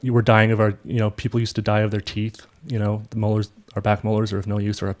we're dying of our, you know, people used to die of their teeth. You know, the molars, our back molars are of no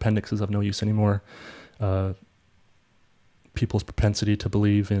use, our appendixes of no use anymore. People's propensity to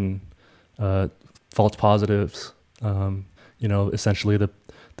believe in false positives. You know, essentially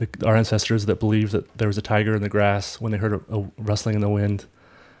our ancestors that believed that there was a tiger in the grass when they heard a rustling in the wind,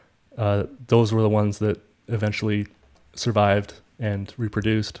 those were the ones that eventually survived and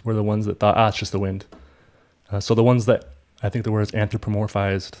reproduced, were the ones that thought, it's just the wind. So the ones that, I think the word is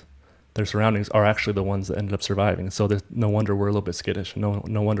anthropomorphized their surroundings, are actually the ones that ended up surviving. So there's no wonder we're a little bit skittish. No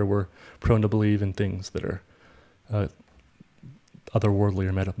wonder we're prone to believe in things that are otherworldly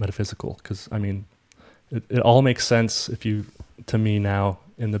or metaphysical. Because, I mean, it all makes sense to me now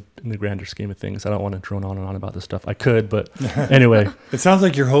in the grander scheme of things. I don't want to drone on and on about this stuff. I could, but anyway. It sounds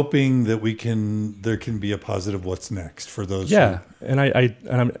like you're hoping that there can be a positive what's next for those. Yeah, and I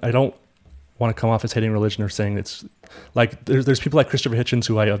don't want to come off as hating religion or saying it's like there's people like Christopher Hitchens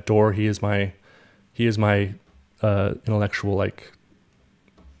who I adore. He is my intellectual, like,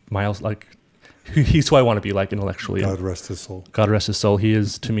 miles, like, he's who I want to be like intellectually. God rest his soul. God rest his soul. He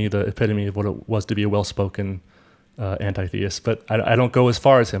is, to me, the epitome of what it was to be a well-spoken anti-theist. But I don't go as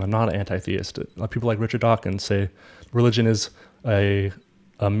far as him. I'm not an anti-theist. People like Richard Dawkins say religion is a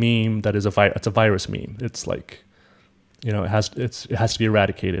meme that is it's a virus meme. It's like, you know, it has to be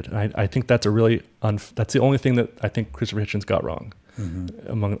eradicated. And I think that's that's the only thing that I think Christopher Hitchens got wrong. Mm-hmm.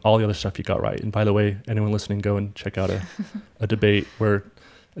 Among all the other stuff he got right. And by the way, anyone listening, go and check out a debate where,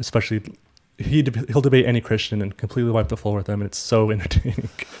 especially, he'll debate any Christian and completely wipe the floor with them, and it's so entertaining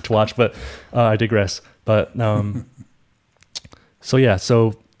to watch. But I digress. But so yeah,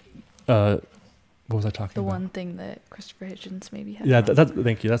 so what was I talking about? The one thing that Christopher Hitchens maybe had. Yeah,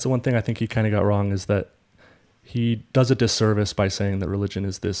 thank you. That's the one thing I think he kind of got wrong, is that he does a disservice by saying that religion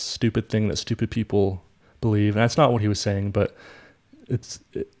is this stupid thing that stupid people believe, and that's not what he was saying. But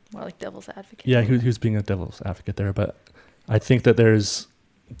more like devil's advocate. Yeah, he was being a devil's advocate there. But I think that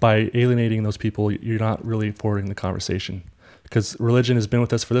by alienating those people, you're not really forwarding the conversation, because religion has been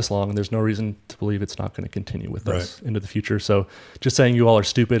with us for this long, and there's no reason to believe it's not going to continue with us into the future. So just saying you all are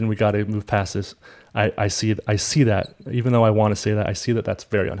stupid and we got to move past this, I see that, even though I want to say that, I see that that's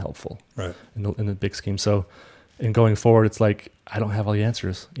very unhelpful in the big scheme. So in going forward, it's like, I don't have all the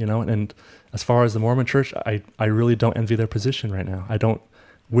answers, you know? And as far as the Mormon church, I really don't envy their position right now. I don't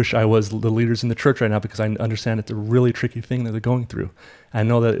wish I was the leaders in the church right now, because I understand it's a really tricky thing that they're going through. I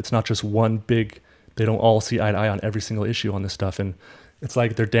know that it's not just one big, they don't all see eye to eye on every single issue on this stuff. And it's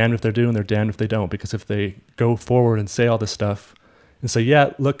like they're damned if they do and they're damned if they don't, because if they go forward and say all this stuff and say,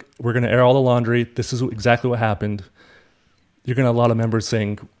 yeah, look, we're going to air all the laundry, this is exactly what happened, you're going to have a lot of members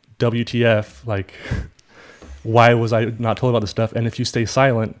saying, WTF, like, why was I not told about this stuff? And if you stay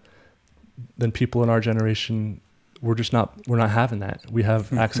silent, then people in our generation, we're not having that. We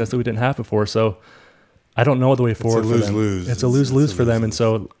have access that we didn't have before. So I don't know the way forward for them. It's a lose-lose for them. And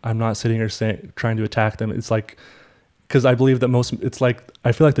so I'm not sitting here trying to attack them. It's like, because I believe that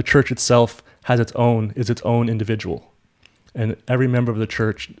I feel like the church itself is its own individual. And every member of the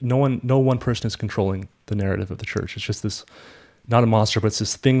church, no one person is controlling the narrative of the church. It's just this, not a monster, but it's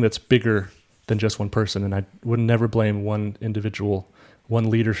this thing that's bigger than just one person. And I would never blame one individual, one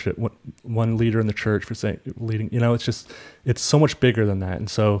leader in the church for leading, you know, it's so much bigger than that. And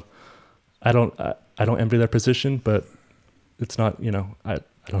so I don't envy their position, but it's not, you know, I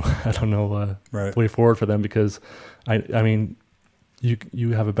don't know the way forward for them, because I mean,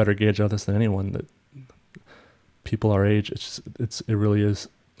 you have a better gauge of this than anyone, that people our age, it really is,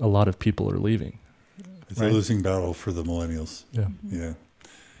 a lot of people are leaving. It's a losing battle for the millennials. Yeah. Yeah.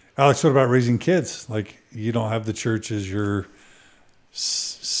 Alex, what about raising kids? Like, you don't have the church as your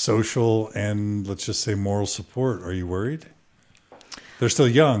social and, let's just say, moral support. Are you worried? They're still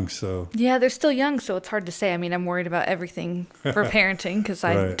young, so. Yeah, they're still young, so it's hard to say. I mean, I'm worried about everything for parenting, because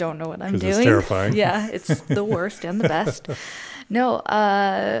I don't know what I'm doing. It's terrifying. Yeah, it's the worst and the best. No,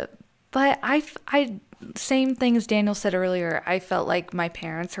 but I same thing as Daniel said earlier. I felt like my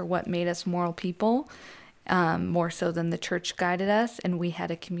parents are what made us moral people, more so than the church guided us. And we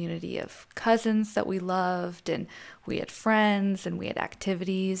had a community of cousins that we loved, and we had friends, and we had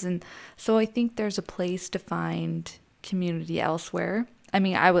activities. And so I think there's a place to find community elsewhere. I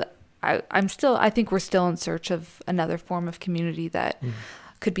mean, I think we're still in search of another form of community that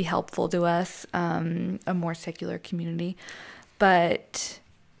could be helpful to us, a more secular community. But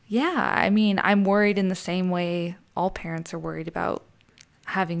yeah, I mean, I'm worried in the same way all parents are worried about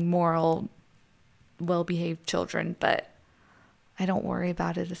having moral, well-behaved children, but I don't worry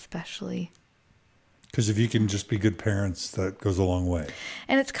about it especially. Because if you can just be good parents, that goes a long way.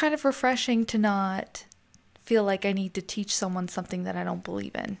 And it's kind of refreshing to not feel like I need to teach someone something that I don't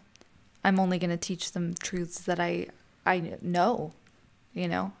believe in. I'm only going to teach them truths that I know, you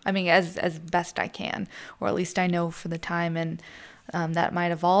know? I mean, as best I can, or at least I know for the time, and that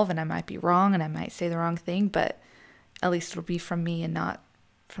might evolve and I might be wrong and I might say the wrong thing, but at least it'll be from me and not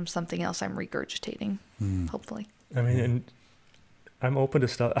from something else I'm regurgitating, hopefully. I mean, and I'm open to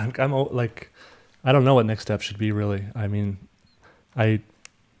stuff. I'm like, I don't know what next step should be really. I mean,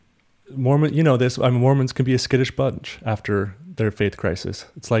 Mormon, you know this, I mean, Mormons can be a skittish bunch after their faith crisis.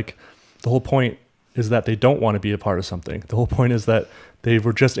 It's like the whole point is that they don't want to be a part of something. The whole point is that they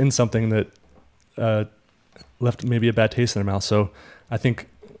were just in something that left maybe a bad taste in their mouth. So I think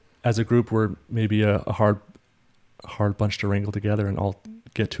as a group, we're maybe a hard bunch to wrangle together and all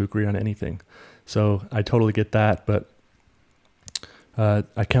get to agree on anything. So I totally get that, but I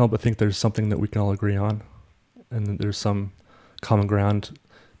can't help but think there's something that we can all agree on, and there's some common ground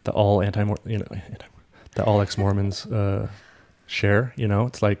that all that all ex-Mormons share. You know,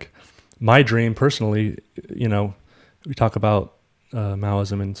 it's like my dream personally. You know, we talk about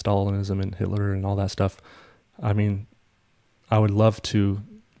Maoism and Stalinism and Hitler and all that stuff. I mean, I would love to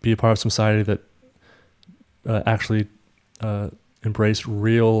be a part of society that actually embraced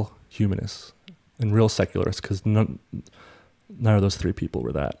real humanists and real secularists, because none of those three people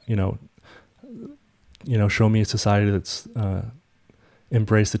were that. You know, show me a society that's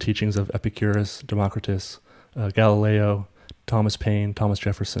embraced the teachings of Epicurus, Democritus, Galileo, Thomas Paine, Thomas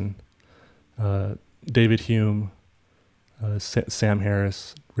Jefferson, David Hume, Sam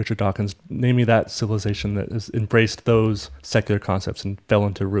Harris, Richard Dawkins. Name me that civilization that has embraced those secular concepts and fell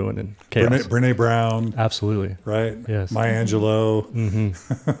into ruin and chaos. Brene Brown. Absolutely. Right? Yes. Maya Angelou.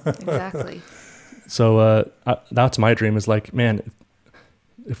 Mm-hmm. Exactly. So that's my dream, is like, man,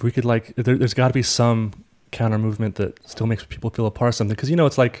 if we could, like, there's got to be some counter movement that still makes people feel a part of something. Because, you know,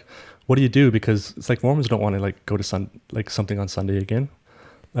 it's like, what do you do? Because it's like Mormons don't want to, like, go to something on Sunday again.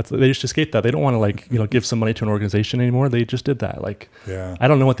 They just escaped that. They don't want to, like, you know, give some money to an organization anymore. They just did that. Like, yeah. I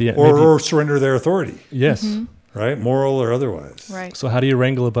don't know what or surrender their authority. Yes. Mm-hmm. Right? Moral or otherwise. Right. So how do you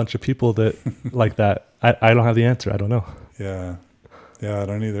wrangle a bunch of people that like that? I don't have the answer. I don't know. Yeah. Yeah, I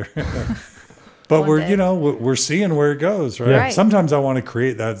don't either. But One day. we're seeing where it goes, right? Yeah. Right. Sometimes I want to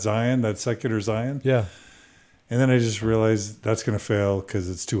create that Zion, that secular Zion. Yeah. And then I just realize that's going to fail because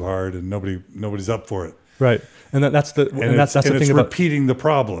it's too hard and nobody's up for it. Right. And that's the that's the thing about repeating the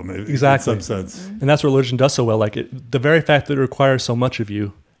problem. Exactly. In some sense. And that's what religion does so well. Like, the very fact that it requires so much of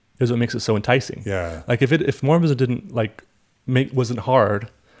you is what makes it so enticing. Yeah. Like, if Mormonism didn't, like, wasn't hard,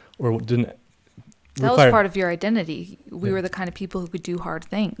 or didn't That require, was part of your identity. We were the kind of people who could do hard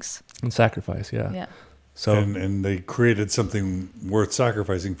things. and sacrifice. Yeah. Yeah. So and they created something worth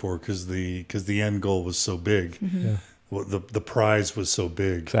sacrificing for because the end goal was so big. Mm-hmm. yeah. Well, the prize was so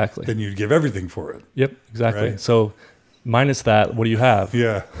big. Exactly. Then you'd give everything for it. Yep. Exactly. Right. So minus that, what do you have?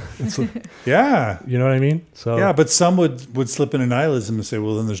 Yeah. Yeah. You know what I mean? So Yeah, but some would slip into nihilism and say,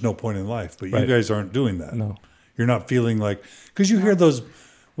 well, then there's no point in life. But Right. you guys aren't doing that. No. You're not feeling like, because you hear those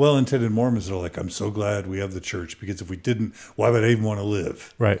well-intended Mormons that are like, I'm so glad we have the church, because if we didn't, why would I even want to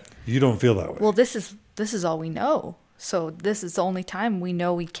live? Right. You don't feel that way. Well, this is all we know. So this is the only time we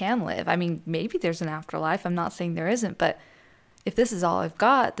know we can live. I mean, maybe there's an afterlife. I'm not saying there isn't, but if this is all I've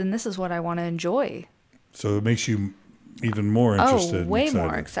got, then this is what I want to enjoy. So it makes you even more interested. Oh, way and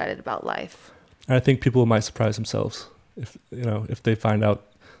more excited about life. And I think people might surprise themselves if they find out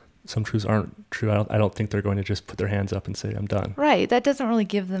some truths aren't true. I don't think they're going to just put their hands up and say, I'm done. Right. That doesn't really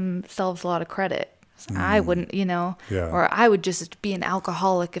give themselves a lot of credit. I wouldn't, Yeah. or I would just be an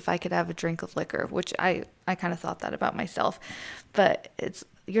alcoholic if I could have a drink of liquor, which I kind of thought that about myself. But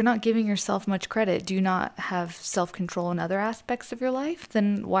you're not giving yourself much credit. Do you not have self-control in other aspects of your life?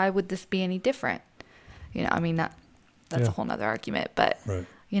 Then why would this be any different? I mean, that's a whole nother argument, but, Right.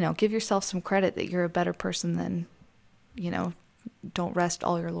 Give yourself some credit that you're a better person than, don't rest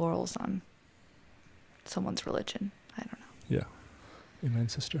all your laurels on someone's religion. I don't know. Yeah. Amen,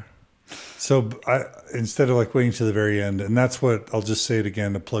 sister. So instead of like waiting to the very end, and that's what, I'll just say it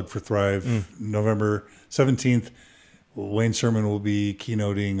again, a plug for Thrive, November 17th, Wayne Sermon will be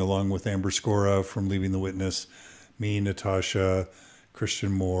keynoting along with Amber Scora from Leaving the Witness, me, Natasha,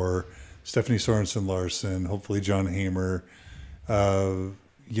 Christian Moore, Stephanie Sorensen Larson, hopefully John Hamer, maybe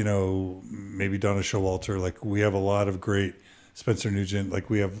Donna Showalter. Like, we have a lot of great, Spencer Nugent, like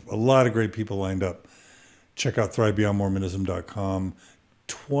we have a lot of great people lined up. Check out thrivebeyondmormonism.com.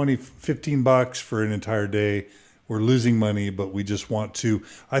 $15 for an entire day we're losing money, but we just want to.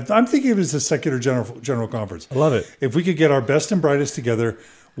 I'm thinking of it as a secular general conference. I love it. If we could get our best and brightest together,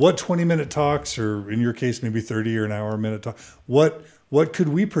 what 20-minute talks, or in your case, maybe 30 or an hour a minute talk, what could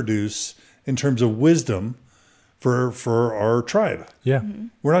we produce in terms of wisdom for our tribe? Yeah.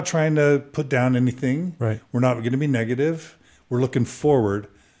 We're not trying to put down anything. Right. We're not going to be negative. We're looking forward.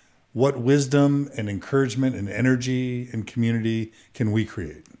 What wisdom and encouragement and energy and community can we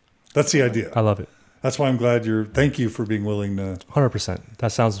create? That's the idea. I love it. That's why I'm glad thank you for being willing to. 100%.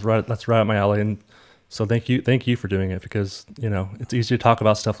 That sounds right. That's right up my alley. And so thank you for doing it, because, it's easy to talk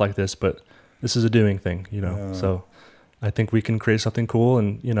about stuff like this, but this is a doing thing, So I think we can create something cool,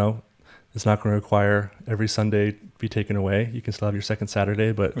 and, it's not going to require every Sunday be taken away. You can still have your second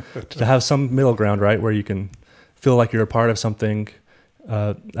Saturday, but to have some middle ground, right, where you can feel like you're a part of something,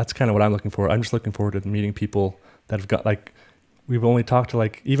 that's kind of what I'm looking for. I'm just looking forward to meeting people that have got, like, we've only talked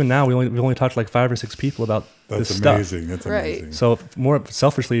to, even now, we've only talked to 5 or 6 people about this stuff. That's Right. amazing. So more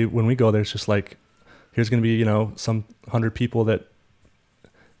selfishly, when we go there, it's just like, here's going to be, some 100 people that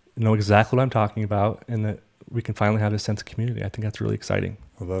know exactly what I'm talking about, and that we can finally have a sense of community. I think that's really exciting.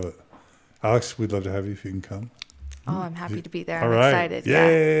 I love it. Alex, we'd love to have you if you can come. Oh, I'm happy to be there. All I'm right. excited.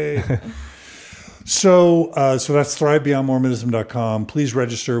 Yay. Yeah. So that's thrivebeyondmormonism.com. Please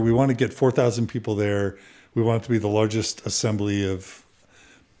register. We want to get 4,000 people there. We want it to be the largest assembly of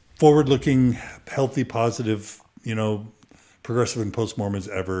forward-looking, healthy, positive, progressive and post-Mormons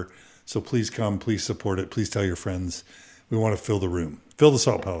ever. So please come. Please support it. Please tell your friends. We want to fill the room. Fill the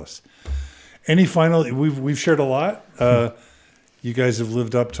Salt Palace. Any final? We've shared a lot. You guys have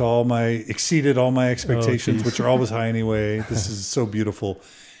lived up to exceeded all my expectations, which are always high anyway. This is so beautiful.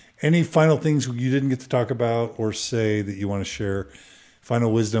 Any final things you didn't get to talk about or say that you want to share?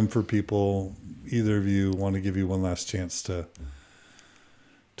 Final wisdom for people. Either of you want to give you one last chance to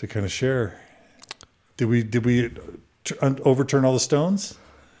kind of share. Did we overturn all the stones?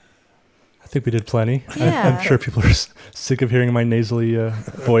 I think we did plenty. Yeah. I'm sure people are sick of hearing my nasally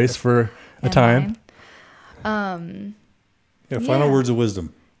voice for a time. Final words of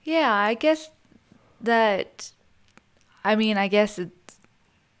wisdom. Yeah, I guess it's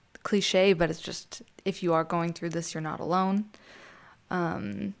cliche, but it's just, if you are going through this, you're not alone.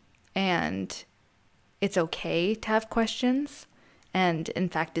 And it's okay to have questions. And in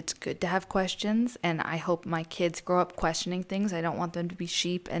fact, it's good to have questions. And I hope my kids grow up questioning things. I don't want them to be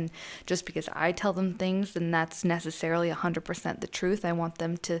sheep. And just because I tell them things, then that's necessarily 100% the truth. I want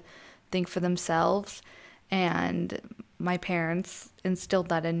them to think for themselves. And my parents instilled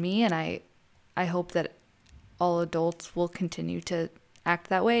that in me. And I hope that all adults will continue to act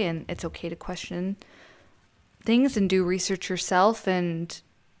that way. And it's okay to question things and do research yourself, and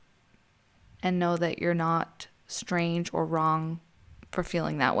know that you're not strange or wrong for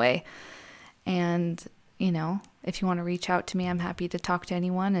feeling that way. And, if you want to reach out to me, I'm happy to talk to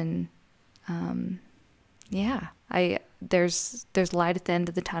anyone. And, there's light at the end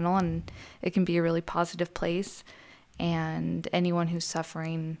of the tunnel, and it can be a really positive place. And anyone who's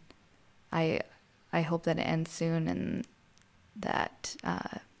suffering, I hope that it ends soon, and that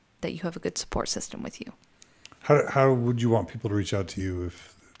you have a good support system with you. How would you want people to reach out to you?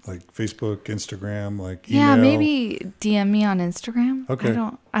 If Facebook, Instagram, email? Yeah, maybe DM me on Instagram. Okay.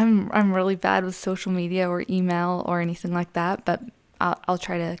 I'm really bad with social media or email or anything like that, but I'll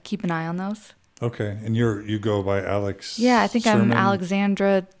try to keep an eye on those. Okay. And you go by Alex? Yeah, I think Sermon? I'm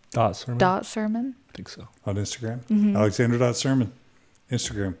Alexandra Sermon. I think so. On Instagram? Mm-hmm. Alexandra.Sermon.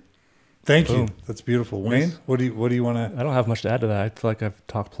 Instagram. Thank you. That's beautiful. Wayne, what do you want to? I don't have much to add to that. I feel like I've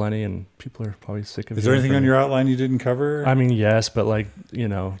talked plenty, and people are probably sick of it. Is there anything on your outline you didn't cover? I mean, yes, but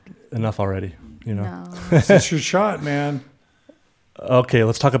enough already. No. It's your shot, man. Okay,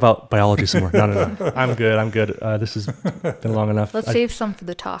 let's talk about biology some more. No. I'm good. This has been long enough. Let's save some for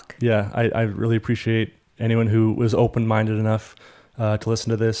the talk. Yeah, I really appreciate anyone who was open-minded enough to listen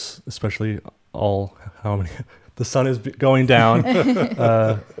to this, especially how many... The sun is going down.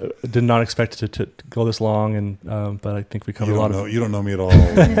 Did not expect it to go this long, but I think we covered a lot of... You don't know me at all.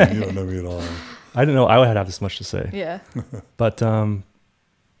 You don't know me at all. I didn't know I would have this much to say. Yeah. But,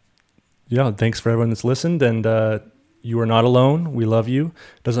 thanks for everyone that's listened, and you are not alone. We love you.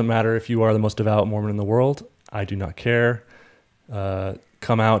 Doesn't matter if you are the most devout Mormon in the world. I do not care.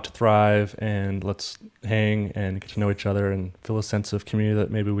 Come out to Thrive, and let's hang and get to know each other and feel a sense of community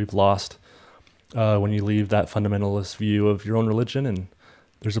that maybe we've lost when you leave that fundamentalist view of your own religion. And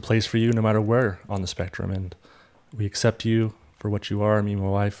there's a place for you no matter where on the spectrum. And we accept you for what you are. Me and my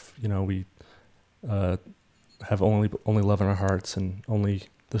wife, we have only love in our hearts and only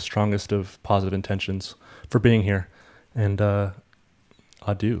the strongest of positive intentions for being here. And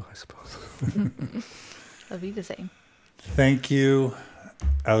adieu, I suppose. That'd be the same. Thank you,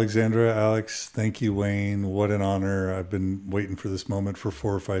 Alexandra, Alex. Thank you, Wayne. What an honor. I've been waiting for this moment for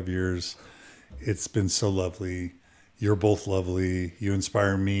 4 or 5 years. It's been so lovely. You're both lovely. You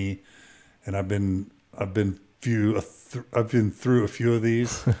inspire me, and I've been through a few of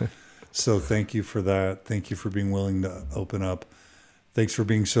these. So thank you for that. Thank you for being willing to open up. Thanks for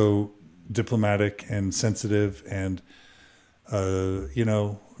being so diplomatic and sensitive and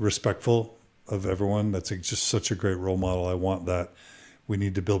respectful of everyone. That's just such a great role model. I want that. We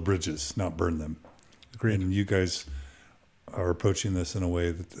need to build bridges, not burn them. Agreed. And you guys are approaching this in a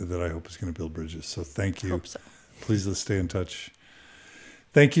way that I hope is going to build bridges. So thank you. Hope so. Please let's stay in touch.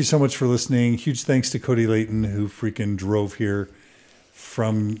 Thank you so much for listening. Huge thanks to Cody Layton, who freaking drove here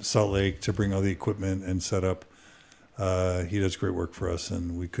from Salt Lake to bring all the equipment and set up. He does great work for us,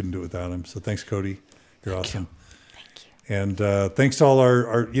 and we couldn't do it without him. So thanks, Cody. You're awesome. Thank you. And thanks to all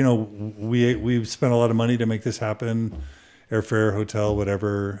our we've spent a lot of money to make this happen. Airfare, hotel,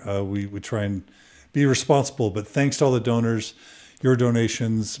 whatever. We try and be responsible, but thanks to all the donors. Your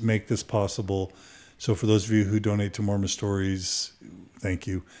donations make this possible. So for those of you who donate to Mormon Stories, thank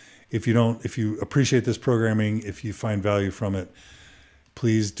you. If you appreciate this programming, if you find value from it,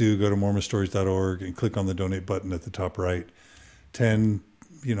 please do go to mormonstories.org and click on the donate button at the top right. 10,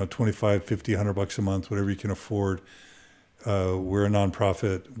 25, 50, $100 a month, whatever you can afford. We're a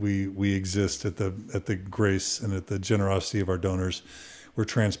nonprofit. We exist at the grace and at the generosity of our donors. We're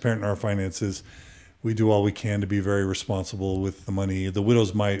transparent in our finances. We do all we can to be very responsible with the money. The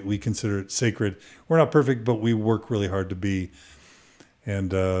widow's mite, we consider it sacred. We're not perfect, but we work really hard to be.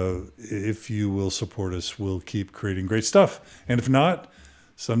 And if you will support us, we'll keep creating great stuff. And if not,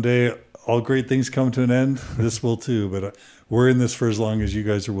 someday all great things come to an end. This will too. But we're in this for as long as you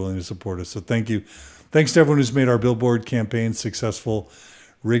guys are willing to support us. So thank you. Thanks to everyone who's made our billboard campaign successful.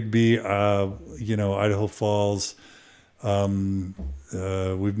 Rigby, Idaho Falls.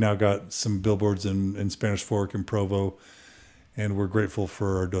 We've now got some billboards in Spanish Fork and Provo, and we're grateful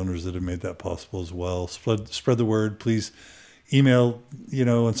for our donors that have made that possible as well. Spread the word, please. Email,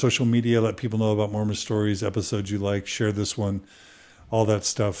 on social media, let people know about Mormon Stories, episodes you like, share this one, all that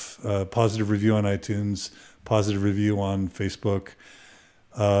stuff. Positive review on iTunes, positive review on Facebook,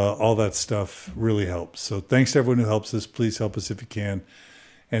 all that stuff really helps. So thanks to everyone who helps us. Please help us if you can,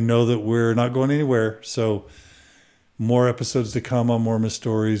 and know that we're not going anywhere. So more episodes to come on Mormon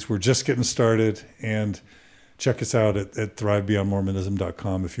Stories. We're just getting started, and check us out at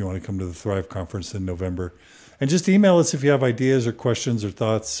thrivebeyondmormonism.com if you want to come to the Thrive Conference in November. And just email us if you have ideas or questions or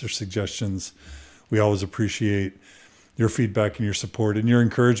thoughts or suggestions. We always appreciate your feedback and your support and your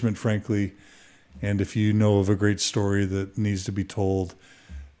encouragement, frankly. And if you know of a great story that needs to be told,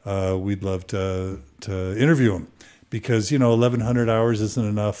 we'd love to interview them. Because, 1,100 hours isn't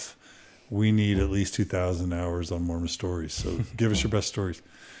enough. We need at least 2,000 hours on Mormon Stories. So give us your best stories.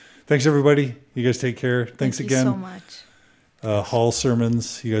 Thanks, everybody. You guys take care. Thanks again. Thank you so much. Hall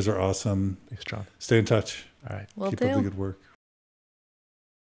Sermons. You guys are awesome. Thanks, John. Stay in touch. All right. Will Keep do. up the good work.